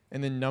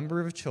 And the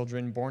number of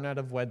children born out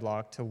of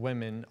wedlock to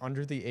women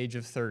under the age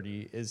of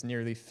 30 is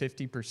nearly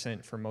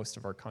 50% for most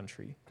of our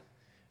country.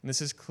 And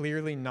this is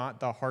clearly not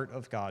the heart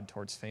of God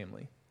towards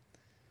family.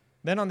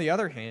 Then on the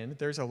other hand,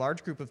 there's a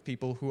large group of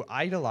people who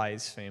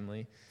idolize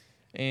family,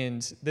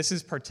 and this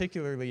is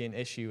particularly an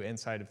issue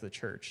inside of the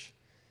church.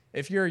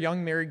 If you're a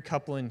young married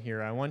couple in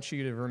here, I want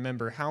you to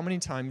remember how many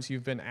times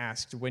you've been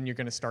asked when you're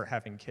going to start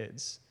having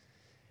kids.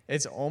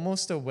 It's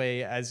almost a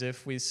way as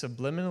if we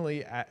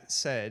subliminally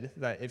said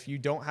that if you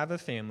don't have a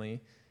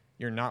family,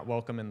 you're not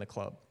welcome in the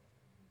club.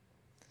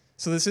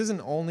 So this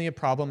isn't only a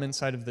problem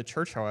inside of the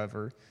church,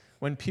 however.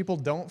 When people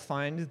don't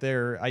find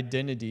their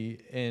identity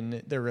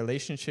in their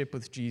relationship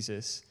with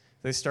Jesus,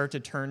 they start to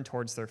turn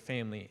towards their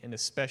family, and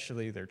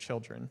especially their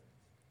children.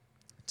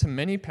 To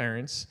many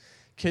parents,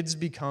 kids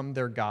become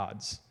their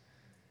gods.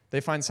 They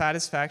find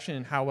satisfaction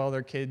in how well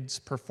their kids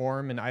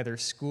perform in either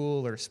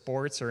school or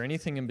sports or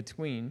anything in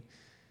between.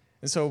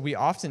 And so we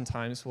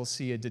oftentimes will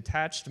see a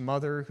detached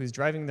mother who's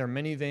driving their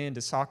minivan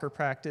to soccer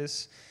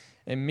practice.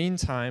 And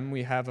meantime,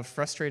 we have a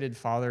frustrated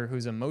father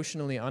who's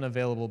emotionally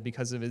unavailable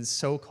because of his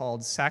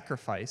so-called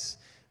sacrifice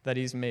that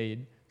he's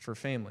made for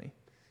family.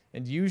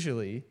 And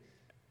usually,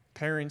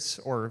 parents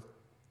or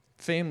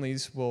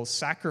families will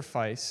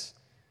sacrifice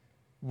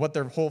what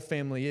their whole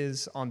family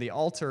is on the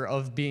altar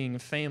of being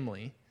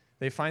family.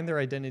 They find their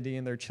identity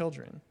in their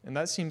children. And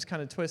that seems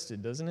kind of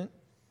twisted, doesn't it?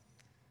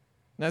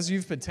 And as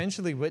you've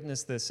potentially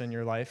witnessed this in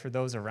your life or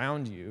those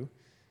around you,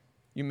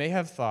 you may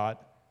have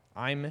thought,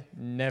 I'm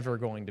never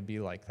going to be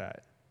like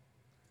that.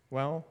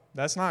 Well,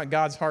 that's not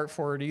God's heart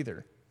for it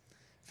either.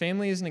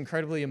 Family is an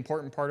incredibly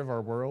important part of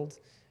our world.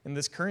 In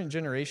this current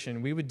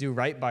generation, we would do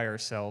right by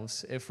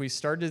ourselves if we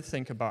started to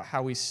think about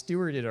how we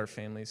stewarded our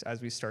families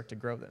as we start to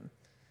grow them.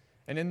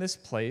 And in this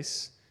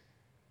place,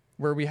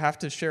 where we have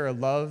to share a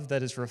love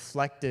that is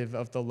reflective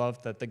of the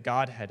love that the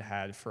Godhead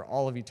had for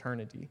all of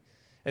eternity,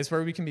 It's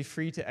where we can be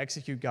free to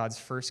execute God's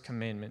first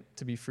commandment,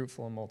 to be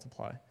fruitful and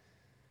multiply.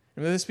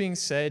 And with this being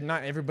said,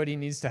 not everybody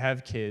needs to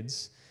have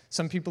kids.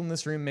 Some people in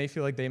this room may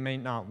feel like they may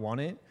not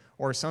want it,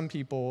 or some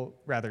people,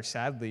 rather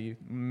sadly,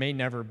 may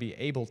never be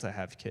able to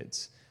have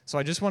kids. So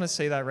I just want to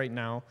say that right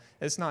now.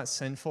 It's not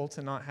sinful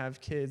to not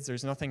have kids.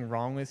 There's nothing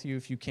wrong with you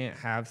if you can't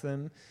have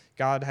them.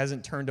 God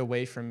hasn't turned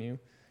away from you.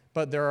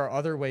 But there are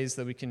other ways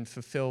that we can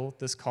fulfill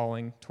this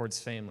calling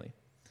towards family.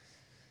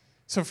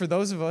 So for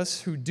those of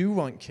us who do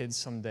want kids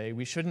someday,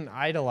 we shouldn't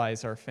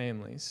idolize our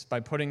families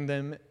by putting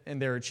them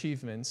and their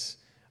achievements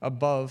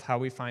above how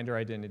we find our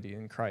identity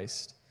in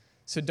Christ.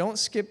 So don't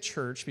skip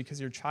church because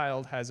your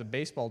child has a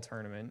baseball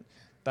tournament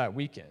that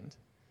weekend.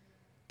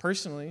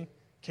 Personally,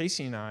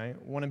 Casey and I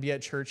want to be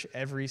at church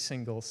every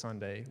single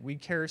Sunday. We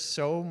care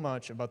so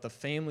much about the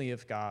family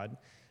of God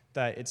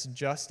that it's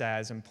just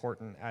as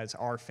important as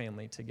our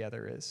family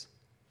together is.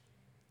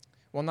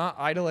 While not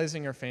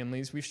idolizing our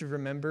families, we should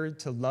remember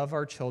to love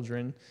our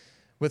children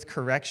with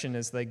correction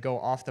as they go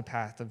off the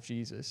path of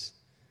Jesus.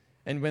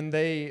 And when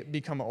they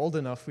become old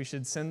enough, we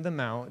should send them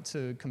out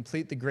to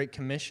complete the Great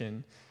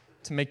Commission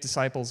to make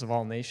disciples of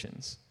all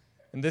nations.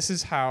 And this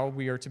is how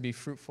we are to be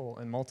fruitful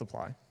and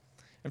multiply.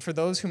 And for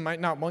those who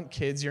might not want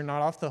kids, you're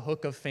not off the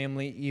hook of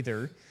family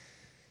either.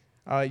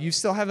 You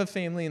still have a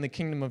family in the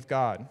kingdom of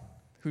God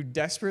who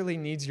desperately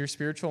needs your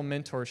spiritual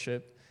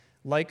mentorship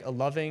like a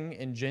loving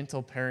and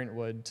gentle parent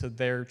would to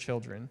their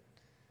children.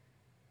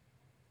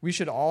 We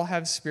should all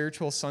have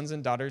spiritual sons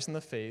and daughters in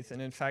the faith,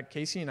 and in fact,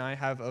 Casey and I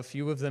have a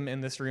few of them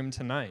in this room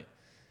tonight,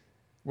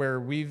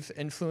 where we've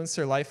influenced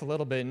their life a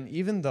little bit, and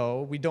even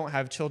though we don't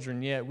have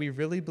children yet, we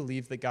really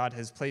believe that God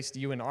has placed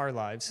you in our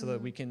lives so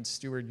that we can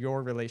steward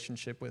your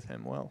relationship with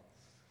him well.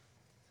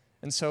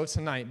 And so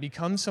tonight,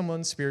 become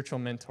someone's spiritual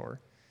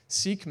mentor.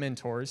 Seek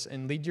mentors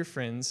and lead your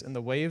friends in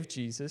the way of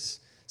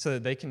Jesus so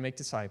that they can make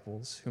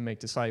disciples who make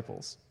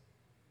disciples.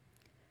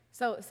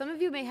 So some of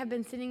you may have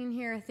been sitting in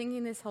here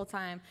thinking this whole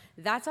time,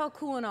 that's all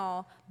cool and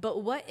all,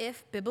 but what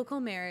if biblical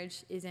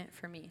marriage isn't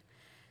for me?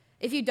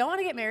 If you don't want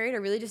to get married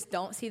or really just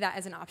don't see that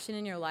as an option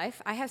in your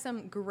life, I have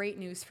some great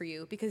news for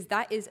you because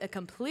that is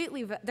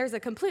there's a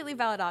completely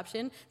valid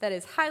option that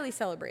is highly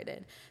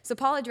celebrated. So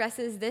Paul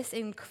addresses this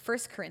in 1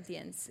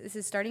 Corinthians. This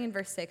is starting in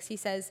verse 6. He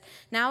says,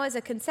 "Now as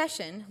a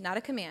concession, not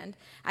a command,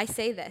 I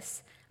say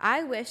this,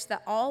 I wish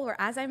that all were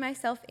as I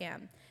myself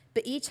am,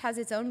 but each has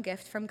its own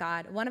gift from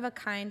God, one of a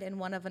kind and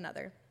one of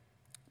another.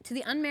 To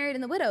the unmarried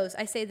and the widows,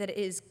 I say that it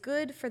is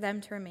good for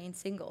them to remain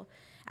single,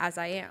 as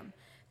I am.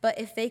 But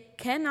if they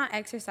cannot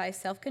exercise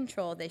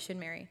self-control, they should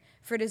marry,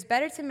 for it is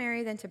better to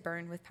marry than to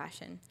burn with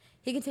passion."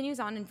 He continues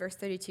on in verse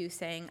 32,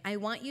 saying, "I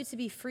want you to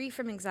be free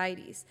from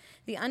anxieties.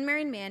 The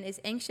unmarried man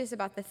is anxious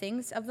about the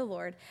things of the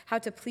Lord, how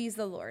to please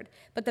the Lord.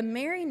 But the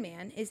married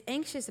man is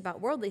anxious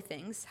about worldly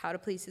things, how to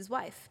please his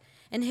wife.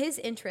 And his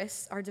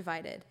interests are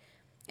divided.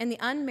 And the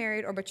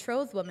unmarried or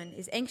betrothed woman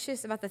is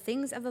anxious about the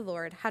things of the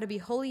Lord, how to be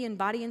holy in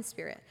body and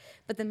spirit.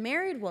 But the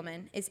married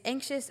woman is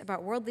anxious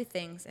about worldly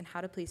things and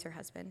how to please her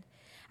husband.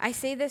 I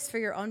say this for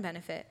your own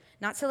benefit,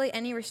 not to lay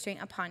any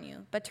restraint upon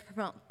you, but to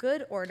promote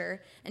good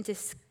order and to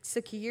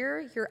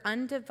secure your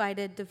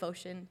undivided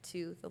devotion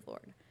to the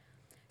Lord."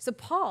 So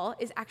Paul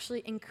is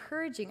actually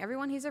encouraging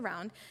everyone he's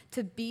around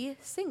to be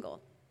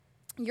single.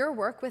 Your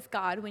work with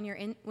God when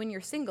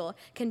you're single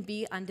can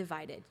be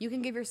undivided. You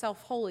can give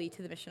yourself wholly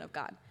to the mission of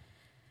God.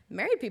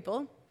 Married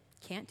people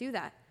can't do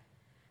that.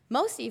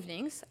 Most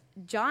evenings,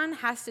 John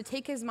has to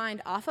take his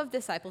mind off of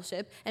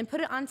discipleship and put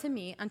it onto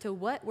me, onto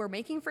what we're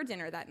making for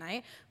dinner that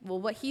night,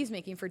 what he's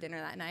making for dinner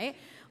that night,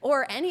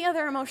 or any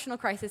other emotional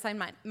crisis I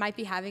might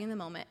be having in the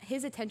moment.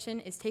 His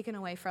attention is taken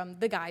away from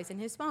the guys in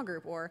his small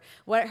group or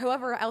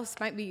whoever else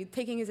might be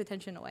taking his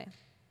attention away.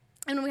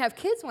 And when we have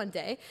kids one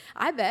day,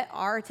 I bet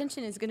our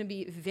attention is going to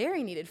be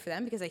very needed for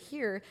them because I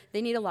hear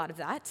they need a lot of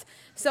that.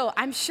 So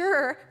I'm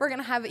sure we're going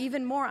to have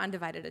even more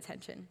undivided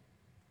attention.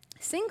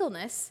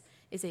 Singleness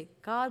is a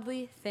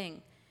godly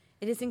thing.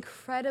 It is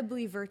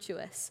incredibly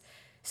virtuous.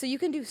 So you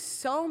can do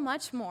so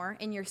much more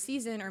in your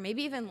season or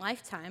maybe even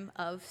lifetime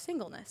of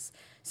singleness.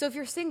 So if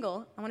you're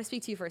single, I want to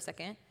speak to you for a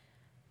second.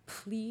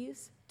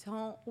 Please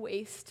don't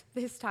waste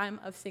this time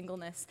of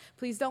singleness.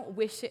 Please don't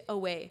wish it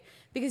away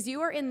because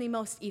you are in the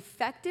most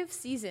effective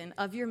season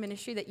of your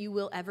ministry that you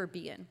will ever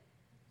be in.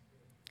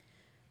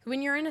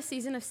 When you're in a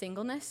season of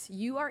singleness,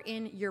 you are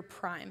in your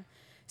prime.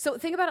 So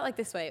think about it like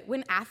this way.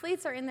 When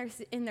athletes are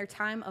in their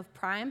time of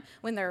prime,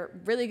 when they're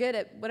really good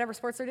at whatever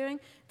sports they're doing,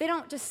 they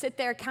don't just sit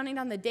there counting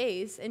down the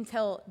days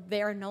until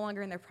they are no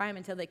longer in their prime,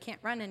 until they can't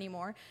run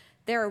anymore.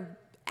 They're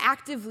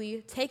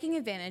actively taking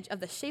advantage of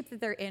the shape that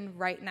they're in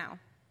right now.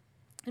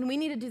 And we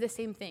need to do the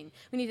same thing.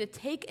 We need to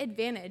take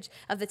advantage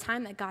of the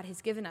time that God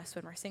has given us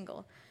when we're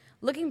single.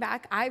 Looking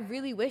back, I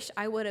really wish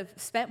I would have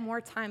spent more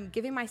time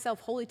giving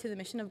myself wholly to the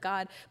mission of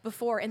God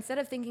before, instead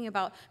of thinking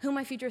about who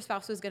my future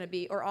spouse was going to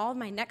be or all of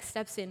my next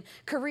steps in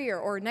career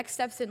or next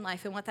steps in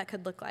life and what that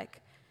could look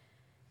like.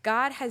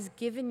 God has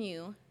given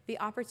you the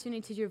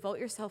opportunity to devote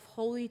yourself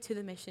wholly to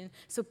the mission,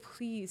 so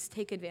please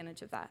take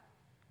advantage of that.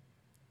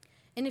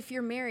 And if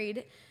you're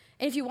married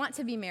And if you want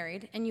to be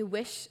married and you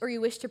wish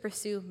to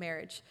pursue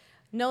marriage,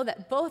 know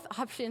that both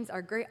options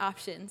are great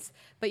options,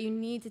 but you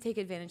need to take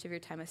advantage of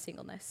your time of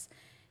singleness.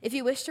 If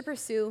you wish to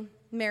pursue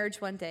marriage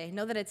one day,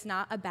 know that it's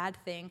not a bad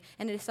thing,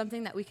 and it is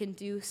something that we can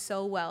do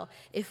so well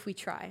if we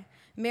try.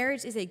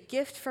 Marriage is a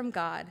gift from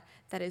God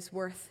that is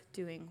worth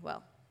doing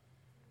well.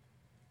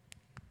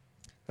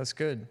 That's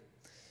good.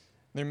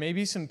 There may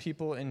be some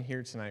people in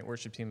here tonight,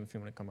 worship team, if you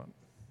want to come up.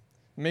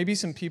 Maybe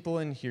some people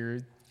in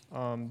here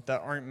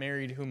that aren't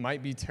married who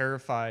might be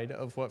terrified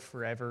of what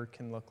forever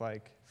can look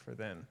like for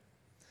them.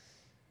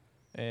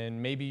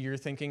 And maybe you're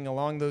thinking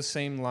along those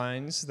same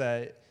lines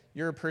that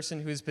you're a person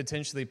who is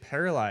potentially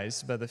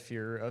paralyzed by the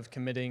fear of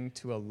committing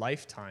to a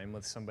lifetime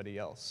with somebody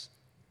else.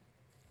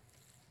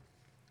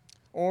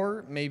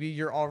 Or maybe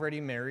you're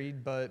already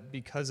married, but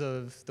because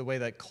of the way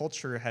that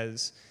culture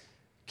has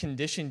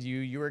conditioned you,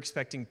 you're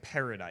expecting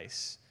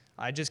paradise.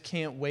 I just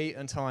can't wait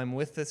until I'm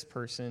with this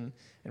person,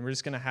 and we're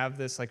just going to have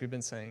this, like we've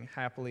been saying,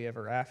 happily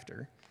ever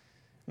after.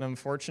 And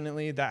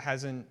unfortunately, that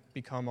hasn't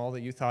become all that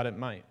you thought it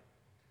might.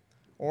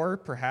 Or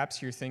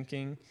perhaps you're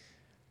thinking,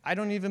 I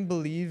don't even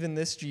believe in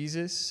this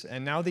Jesus,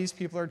 and now these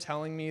people are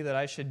telling me that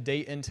I should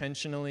date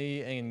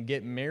intentionally and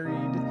get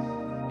married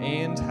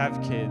and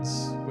have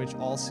kids, which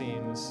all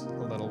seems a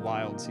little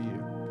wild to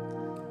you.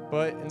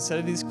 But instead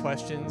of these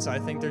questions, I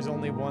think there's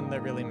only one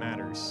that really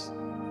matters.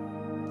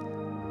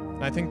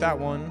 And I think that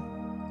one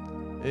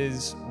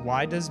is,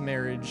 why does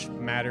marriage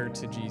matter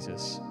to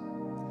Jesus?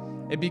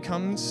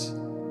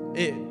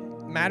 It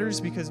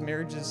matters because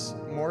marriage is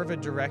more of a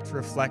direct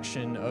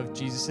reflection of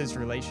Jesus'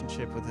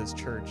 relationship with his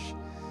church.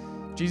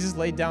 Jesus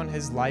laid down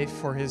his life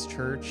for his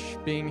church,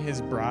 being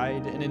his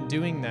bride, and in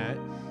doing that,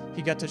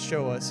 he got to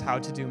show us how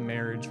to do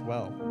marriage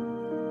well.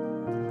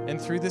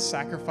 And through this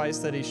sacrifice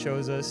that he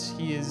shows us,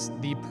 he is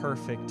the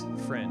perfect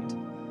friend.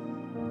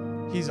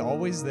 He's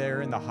always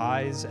there in the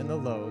highs and the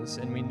lows,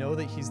 and we know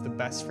that he's the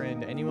best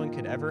friend anyone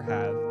could ever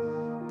have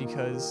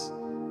because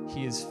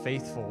he is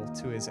faithful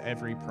to his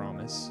every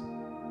promise.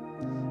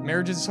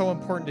 Marriage is so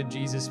important to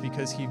Jesus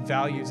because he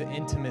values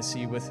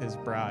intimacy with his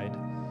bride.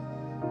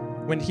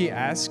 When he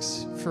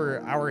asks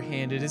for our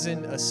hand, it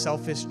isn't a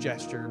selfish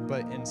gesture,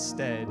 but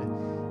instead,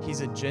 he's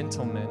a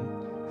gentleman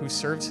who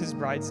serves his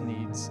bride's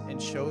needs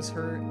and shows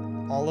her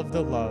all of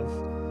the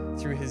love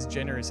through his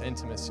generous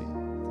intimacy.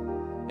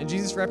 And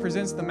Jesus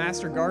represents the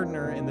master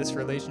gardener in this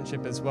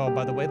relationship as well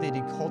by the way that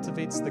he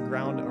cultivates the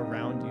ground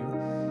around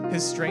you.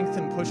 His strength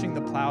in pushing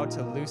the plow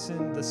to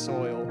loosen the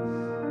soil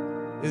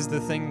is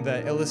the thing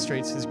that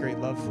illustrates his great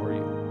love for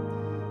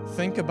you.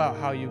 Think about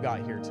how you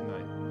got here tonight.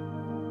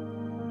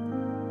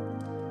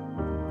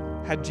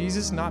 Had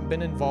Jesus not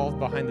been involved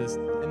behind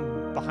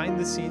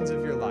the scenes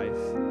of your life,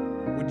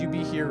 would you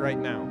be here right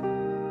now?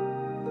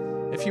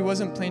 If he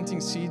wasn't planting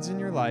seeds in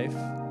your life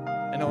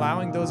and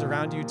allowing those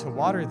around you to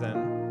water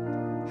them,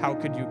 how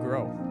could you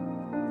grow?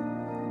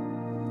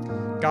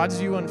 God's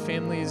view on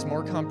family is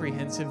more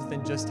comprehensive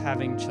than just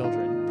having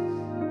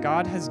children.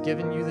 God has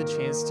given you the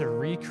chance to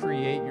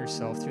recreate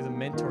yourself through the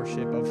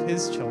mentorship of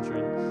his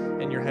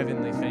children and your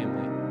heavenly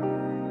family.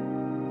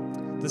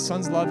 The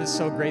Son's love is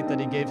so great that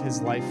he gave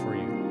his life for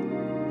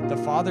you. The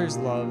Father's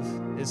love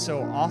is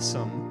so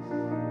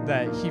awesome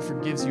that he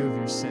forgives you of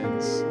your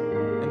sins.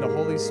 And the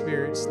Holy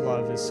Spirit's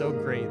love is so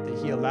great that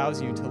he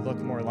allows you to look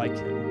more like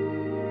him.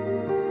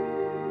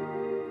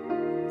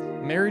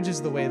 Marriage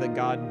is the way that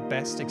God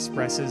best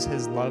expresses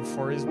his love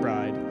for his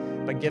bride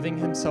by giving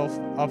himself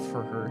up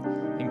for her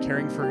and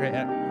caring for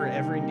her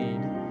every need,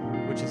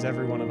 which is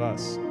every one of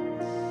us.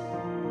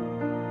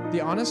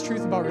 The honest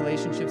truth about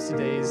relationships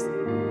today is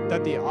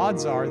that the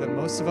odds are that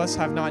most of us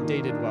have not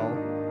dated well,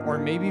 or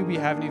maybe we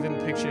haven't even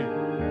pictured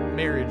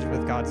marriage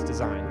with God's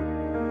design.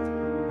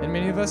 And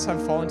many of us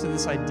have fallen to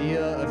this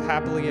idea of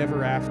happily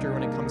ever after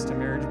when it comes to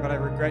marriage, but I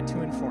regret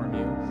to inform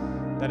you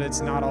that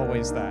it's not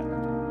always that.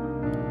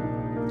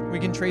 We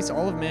can trace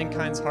all of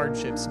mankind's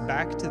hardships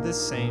back to this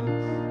same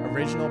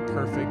original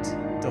perfect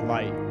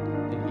delight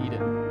in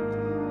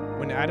Eden.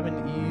 When Adam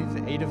and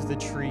Eve ate of the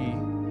tree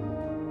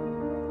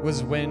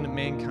was when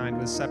mankind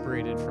was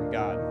separated from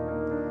God.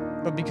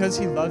 But because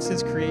he loves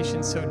his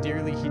creation so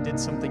dearly, he did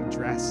something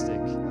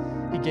drastic.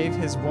 He gave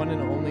his one and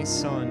only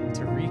Son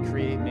to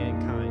recreate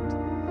mankind.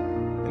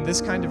 And this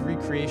kind of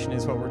recreation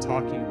is what we're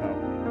talking about.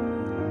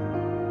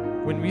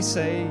 When we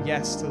say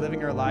yes to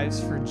living our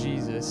lives for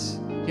Jesus,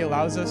 he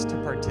allows us to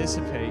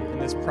participate in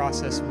this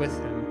process with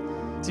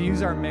him, to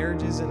use our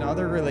marriages and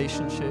other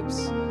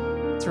relationships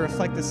to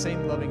reflect the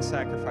same loving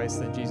sacrifice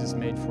that Jesus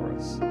made for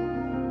us.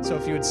 So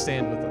if you would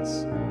stand with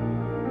us.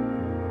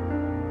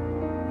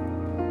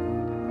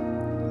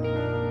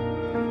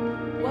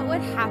 What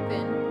would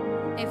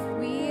happen if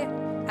we,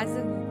 as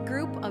a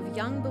group of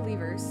young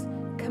believers,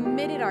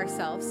 committed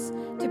ourselves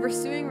to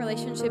pursuing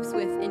relationships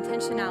with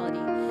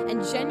intentionality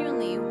and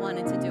genuinely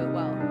wanted to do it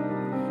well?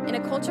 In a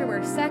culture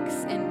where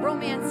sex and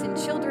romance and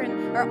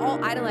children are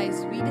all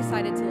idolized, we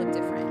decided to live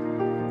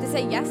different, to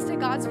say yes to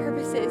God's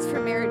purposes for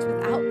marriage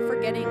without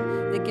forgetting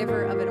the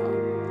giver of it all.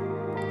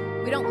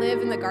 We don't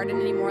live in the garden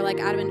anymore like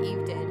Adam and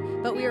Eve did,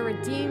 but we are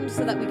redeemed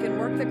so that we can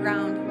work the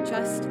ground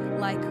just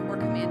like we're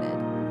commanded.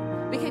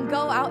 We can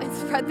go out and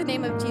spread the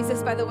name of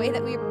Jesus by the way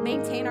that we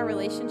maintain our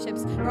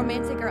relationships,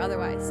 romantic or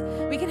otherwise.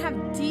 We can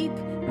have deep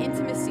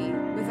intimacy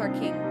with our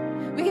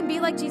King. We can be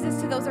like Jesus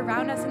to those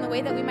around us in the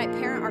way that we might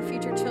parent our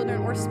future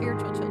children or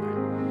spiritual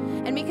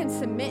children. And we can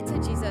submit to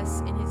Jesus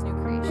in his new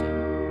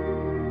creation.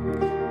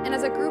 And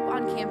as a group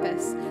on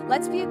campus,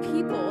 let's be a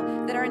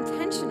people that are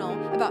intentional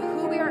about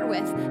who we are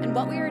with and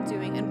what we are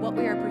doing and what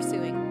we are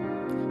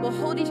pursuing. We'll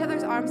hold each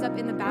other's arms up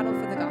in the battle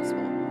for the gospel.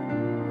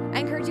 I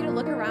encourage you to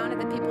look around at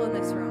the people in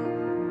this room.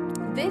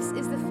 This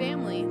is the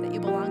family that you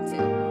belong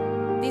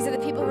to. These are the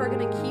people who are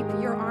going to keep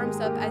your arms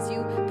up as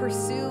you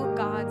pursue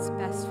God's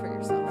best for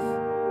yourself.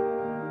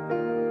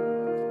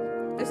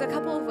 There's a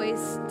couple of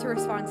ways to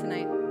respond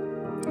tonight.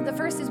 The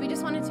first is we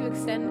just wanted to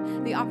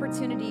extend the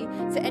opportunity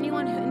to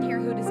anyone in here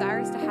who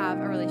desires to have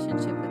a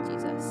relationship with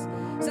Jesus.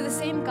 So the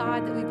same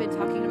God that we've been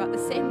talking about,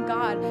 the same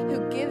God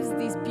who gives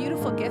these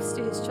beautiful gifts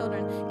to his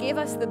children, gave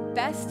us the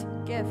best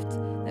gift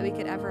that we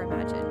could ever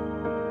imagine.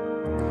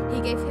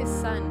 He gave his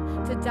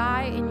son to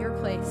die in your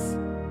place.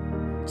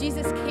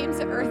 Jesus came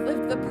to earth,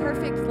 lived the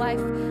perfect life,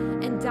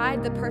 and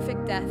died the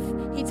perfect death.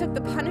 He took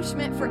the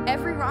punishment for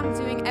every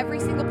wrongdoing every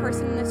single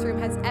person in this room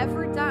has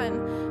ever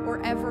done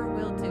or ever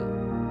will do.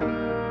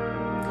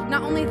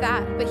 Not only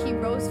that, but he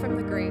rose from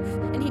the grave,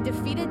 and he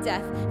defeated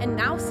death, and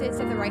now sits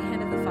at the right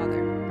hand of the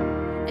Father.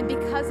 And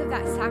because of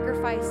that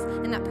sacrifice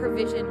and that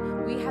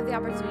provision, we have the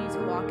opportunity to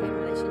walk in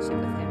relationship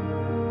with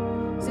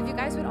him. So if you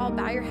guys would all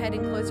bow your head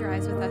and close your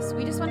eyes with us,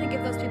 we just want to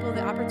give those people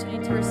the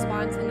opportunity to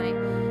respond tonight,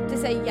 to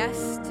say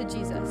yes to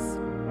Jesus.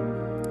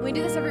 We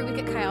do this every week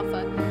at Chi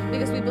Alpha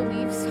because we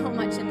believe so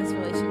much in this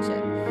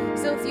relationship.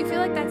 So if you feel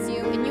like that's you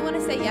and you want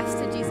to say yes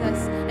to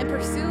Jesus and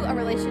pursue a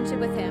relationship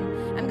with him,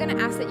 I'm going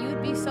to ask that you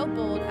would be so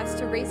bold as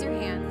to raise your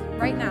hand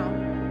right now.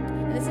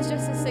 And this is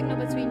just a signal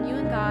between you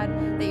and God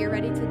that you're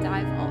ready to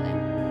dive all in.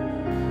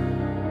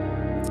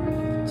 Thank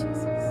you,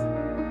 Jesus.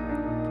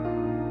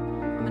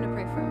 I'm going to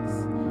pray for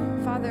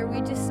us. Father,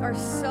 we just are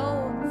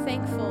so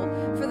thankful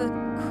for the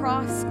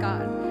cross,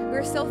 God.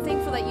 We're so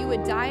thankful that you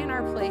would die in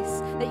our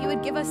place, that you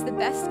would give us the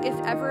best gift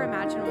ever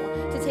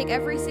imaginable, to take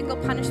every single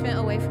punishment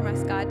away from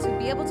us, God, to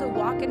be able to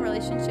walk in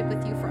relationship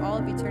with you for all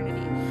of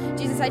eternity.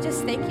 Jesus, I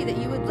just thank you that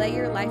you would lay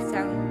your life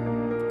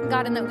down,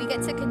 God, and that we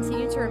get to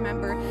continue to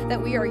remember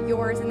that we are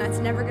yours and that's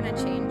never going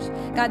to change.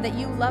 God, that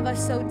you love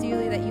us so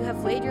dearly that you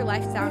have laid your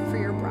life down for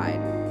your bride.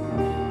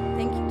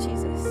 Thank you,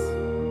 Jesus.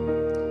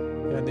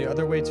 And the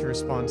other way to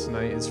respond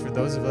tonight is for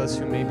those of us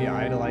who may be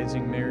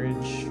idolizing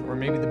marriage, or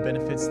maybe the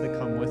benefits that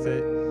come with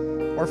it,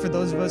 or for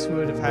those of us who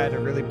would have had a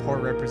really poor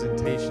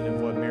representation of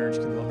what marriage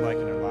can look like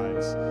in our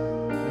lives.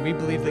 And we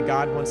believe that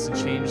God wants to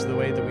change the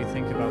way that we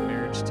think about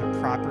marriage to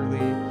properly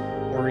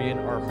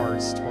orient our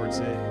hearts towards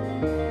it.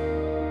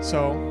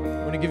 So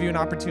I want to give you an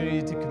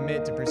opportunity to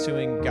commit to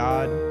pursuing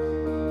God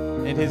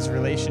and his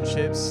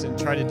relationships and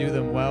try to do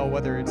them well,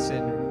 whether it's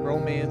in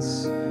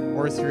romance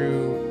or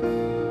through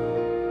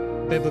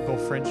biblical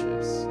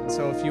friendships. And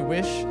so if you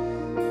wish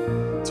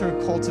to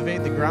cultivate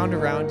the ground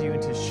around you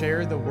and to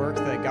share the work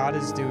that God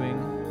is doing,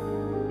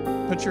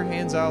 put your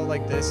hands out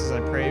like this as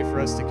I pray for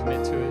us to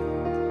commit to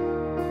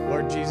it.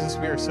 Lord Jesus,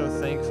 we are so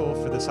thankful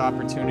for this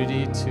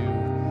opportunity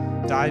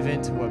to dive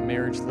into what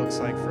marriage looks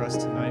like for us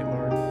tonight,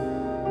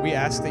 Lord. We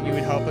ask that you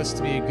would help us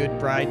to be a good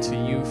bride to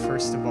you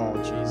first of all,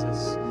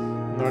 Jesus.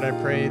 And Lord, I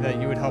pray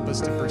that you would help us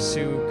to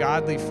pursue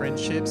godly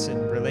friendships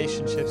and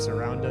relationships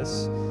around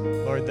us.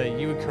 Lord, that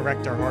you would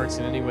correct our hearts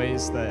in any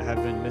ways that have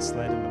been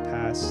misled in the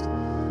past.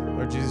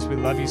 Lord Jesus, we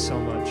love you so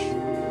much.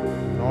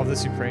 And all of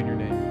this we pray in your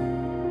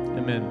name.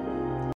 Amen.